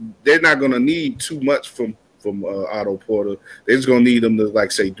 they're not going to need too much from Otto Porter. They're just going to need him to,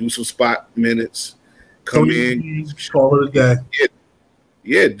 like, say, do some spot minutes, come in, call it a day.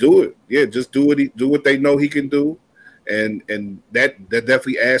 Yeah, do it. Yeah, just do it. Do what they know he can do, and that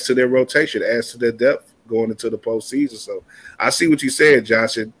definitely adds to their rotation, adds to their depth going into the postseason. So I see what you said,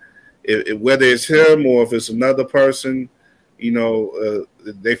 Josh. And whether it's him or if it's another person,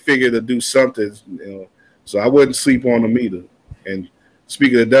 they figure to do something. So I wouldn't sleep on them either. And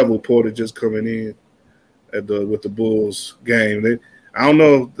speaking of the devil, Porter just coming in with the Bulls game. I don't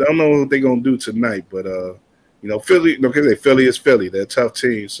know what they're gonna do tonight, but Philly. Philly is Philly. They're a tough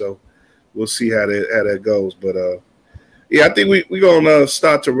team, so we'll see how that goes. But I think we're gonna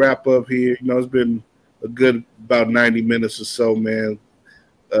start to wrap up here. It's been a good about 90 minutes or so, man.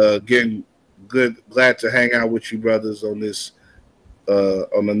 Getting good, glad to hang out with you brothers on this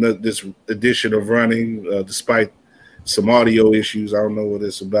this edition of Running, despite some audio issues. I don't know what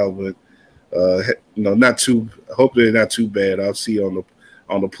it's about, but not too. Hopefully, not too bad. I'll see on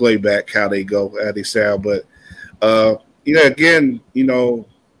the playback how they go, how they sound. But again, it's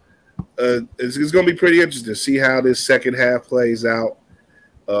going to be pretty interesting to see how this second half plays out.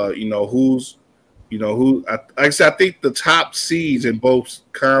 I think the top seeds in both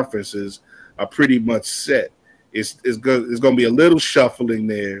conferences are pretty much set. It's going to be a little shuffling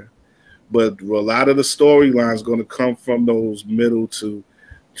there, but a lot of the storylines going to come from those middle to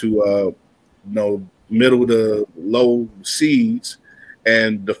low seeds,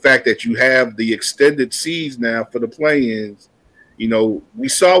 and the fact that you have the extended seeds now for the play-ins. We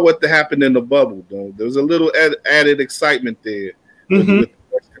saw what happened in the bubble, though. There was a little added excitement there with the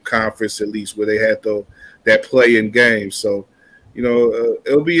Western Conference, at least, where they had that play-in game. So,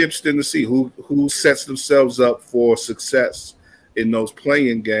 it'll be interesting to see who sets themselves up for success in those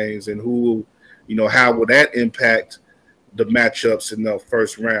play-in games, and who, how will that impact the matchups in the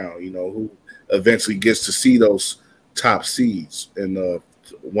first round. Who eventually gets to see those top seeds and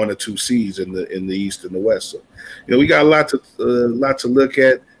one or two seeds in the East and the West. So, we got a lot to look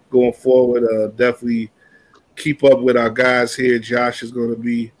at going forward. Definitely keep up with our guys here. Josh is going to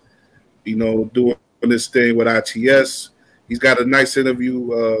be, doing this thing with ITS. He's got a nice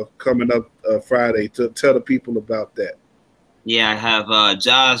interview coming up Friday. Tell the people about that. Yeah, I have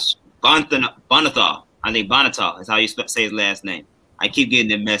Josh Bonatha. I think Bonatha is how you say his last name. I keep getting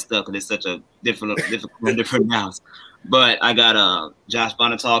it messed up because it's such a difficult to pronounce. But I got Josh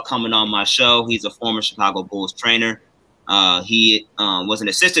Bonatha coming on my show. He's a former Chicago Bulls trainer. He was an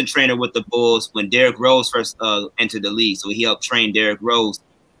assistant trainer with the Bulls when Derrick Rose first entered the league. So he helped train Derrick Rose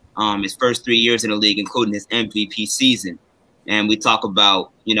his first 3 years in the league, including his MVP season. And we talk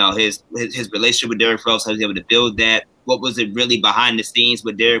about, his relationship with Derrick Rose, how he was able to build that. What was it really behind the scenes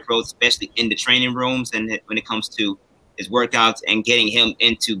with Derrick Rose, especially in the training rooms, and when it comes to his workouts and getting him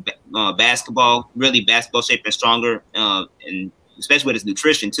into basketball, really basketball shape and stronger, and especially with his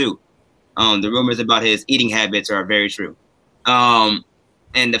nutrition too. The rumors about his eating habits are very true. And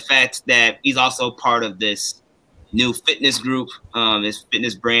the fact that he's also part of this new fitness group, this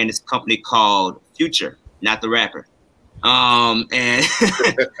fitness brand, this company called Future, not the rapper. And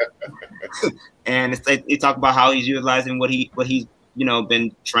and it's like, he talked about how he's utilizing what he's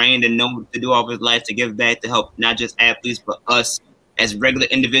been trained and known to do all of his life to give back, to help not just athletes but us as regular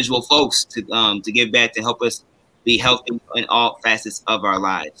individual folks to give back, to help us be healthy in all facets of our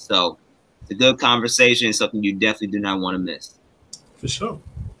lives. So it's a good conversation, something you definitely do not want to miss. For sure.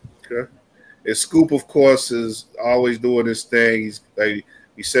 Okay. And Scoop, of course, is always doing this thing. He's, like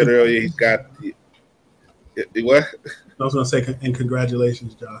you said earlier, he's got what? I was going to say, and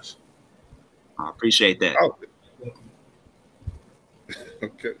congratulations, Josh. I appreciate that. Oh.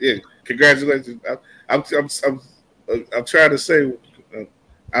 Okay. Yeah, congratulations. I'm trying to say,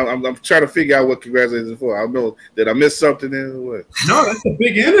 I'm trying to figure out what congratulations for. I don't know, did I miss something there or what? No, that's a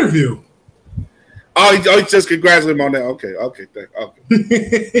big interview. Oh, he just congratulated him on that. Okay.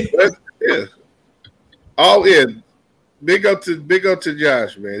 Yeah. All in. Big up to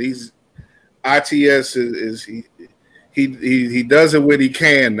Josh, man. He's ITS is he does it when he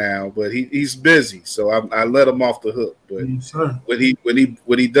can now, but he's busy, so I let him off the hook. But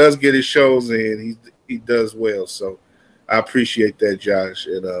when he does get his shows in, he does well. So I appreciate that, Josh.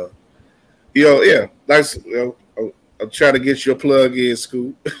 And I'm trying to get your plug in,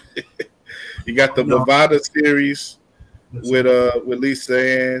 Scoop. You got the Bovada series with Lisa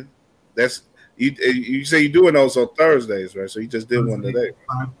Ann. That's you say you're doing those on Thursdays, right? So you just did one today.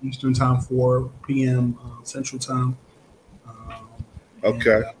 5 Eastern time, 4 p.m. Central time.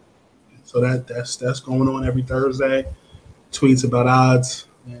 Okay. And, so that's going on every Thursday. Tweets about odds,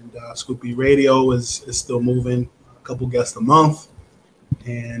 and Scoopy Radio is still moving. A couple guests a month,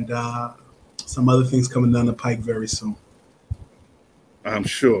 and some other things coming down the pike very soon. I'm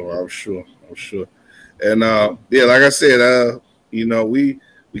sure. And yeah, like I said, you know, we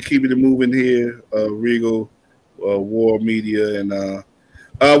keeping it moving here, Regal, War Media, and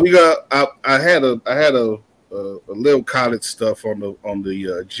we got. I had a little college stuff on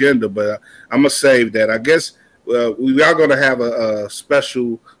the agenda, but I'm gonna save that. I guess we are gonna have a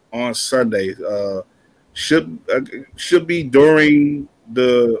special on Sunday. Should be during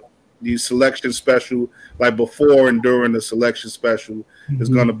the selection special, like before and during the selection special. Mm-hmm. Is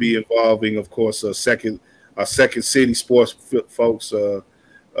going to be involving, of course, our second city sports folks, Lakina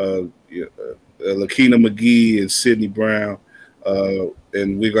McGee and Sydney Brown,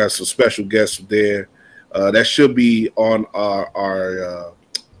 and we got some special guests there. That should be on our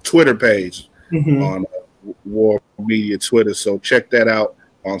Twitter page, mm-hmm. on War Media Twitter. So check that out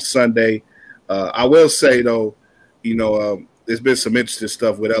on Sunday. I will say though, you know, there's been some interesting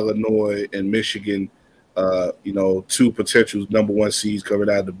stuff with Illinois and Michigan. You know, two potential number one seeds coming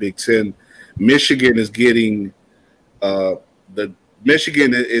out of the Big Ten. Michigan is getting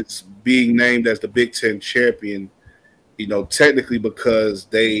Michigan is being named as the Big Ten champion. You know, technically because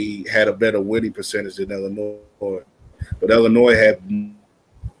they had a better winning percentage than Illinois, but Illinois had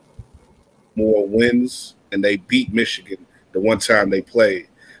more wins and they beat Michigan the one time they played.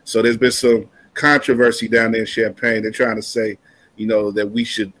 So there's been some controversy down there in Champaign. They're trying to say, you know, that we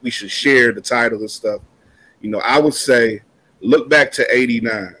should share the title and stuff. You know, I would say look back to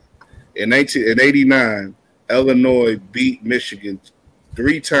 '89. In 89, Illinois beat Michigan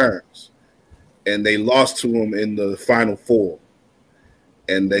 3 times. And they lost to them in the Final Four,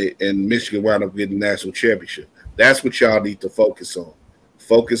 and Michigan wound up getting the national championship. That's what y'all need to focus on.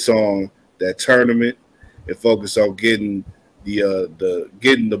 Focus on that tournament, and focus on getting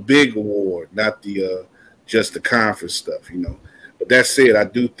the big award, not the just the conference stuff. You know. But that said, I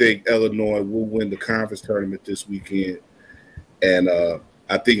do think Illinois will win the conference tournament this weekend, and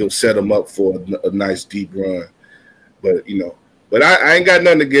I think it'll set them up for a nice deep run. But you know, I ain't got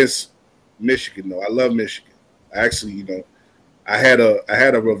nothing against Michigan though. I love Michigan. Actually, you know, I had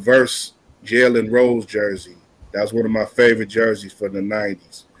a reverse Jalen Rose jersey. That was one of my favorite jerseys from the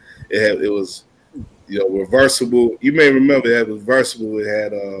 '90s. It was, you know, reversible. You may remember that it was reversible. It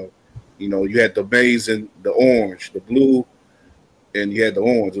had you know, you had the maize and the orange, the blue, and you had the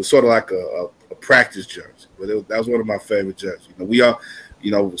orange. It was sort of like a practice jersey, but that was one of my favorite jerseys. You know, we all,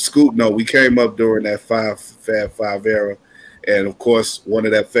 you know, Scoop. No, we came up during that Fab Five era. And of course, one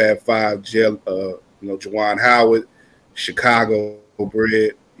of that Fab Five, you know, Juwan Howard, Chicago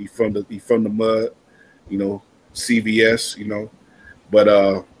bred. He from the mud, you know, CVS, you know. But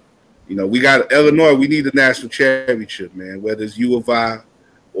you know, we got Illinois. We need the national championship, man. Whether it's U of I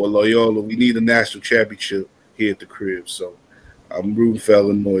or Loyola, we need a national championship here at the crib. So I'm rooting for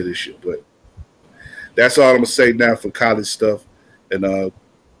Illinois this year. But that's all I'm gonna say now for college stuff. And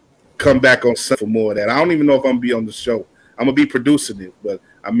come back on Sunday for more of that. I don't even know if I'm gonna be on the show. I'm gonna be producing it, but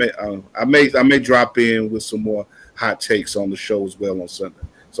I may drop in with some more hot takes on the show as well on Sunday.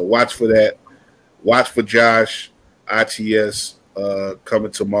 So watch for that. Watch for Josh, ITS coming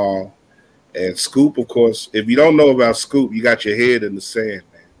tomorrow, and Scoop. Of course, if you don't know about Scoop, you got your head in the sand,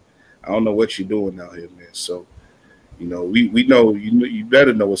 man. I don't know what you're doing out here, man. So you know we know you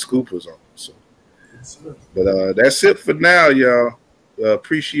better know what Scoop is on. So, but that's it for now, y'all.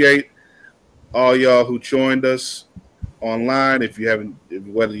 Appreciate all y'all who joined us online. If you haven't,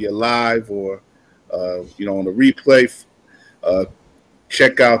 whether you're live or you know, on the replay,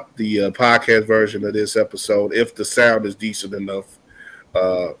 check out the podcast version of this episode if the sound is decent enough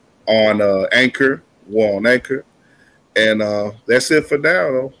on Anchor. We're on Anchor, and that's it for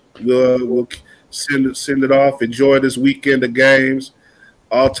now. Though we'll send it off. Enjoy this weekend of games,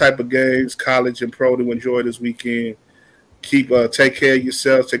 all type of games, college and pro. To enjoy this weekend. Keep take care of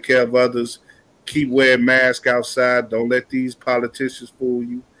yourselves, take care of others. Keep wearing masks outside. Don't let these politicians fool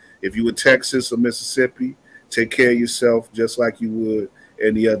you. If you in Texas or Mississippi, take care of yourself just like you would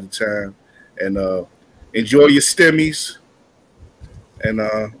any other time. And enjoy your stimmies. And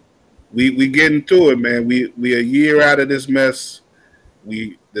we getting through it, man. We a year out of this mess.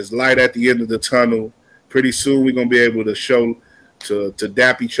 There's light at the end of the tunnel. Pretty soon we're gonna be able to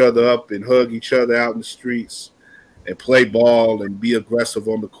dap each other up and hug each other out in the streets and play ball and be aggressive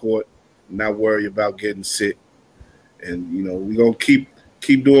on the court. Not worry about getting sick. And, you know, we're going to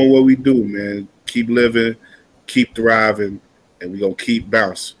keep doing what we do, man. Keep living, keep thriving, and we're going to keep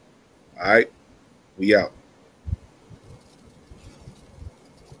bouncing. All right? We out.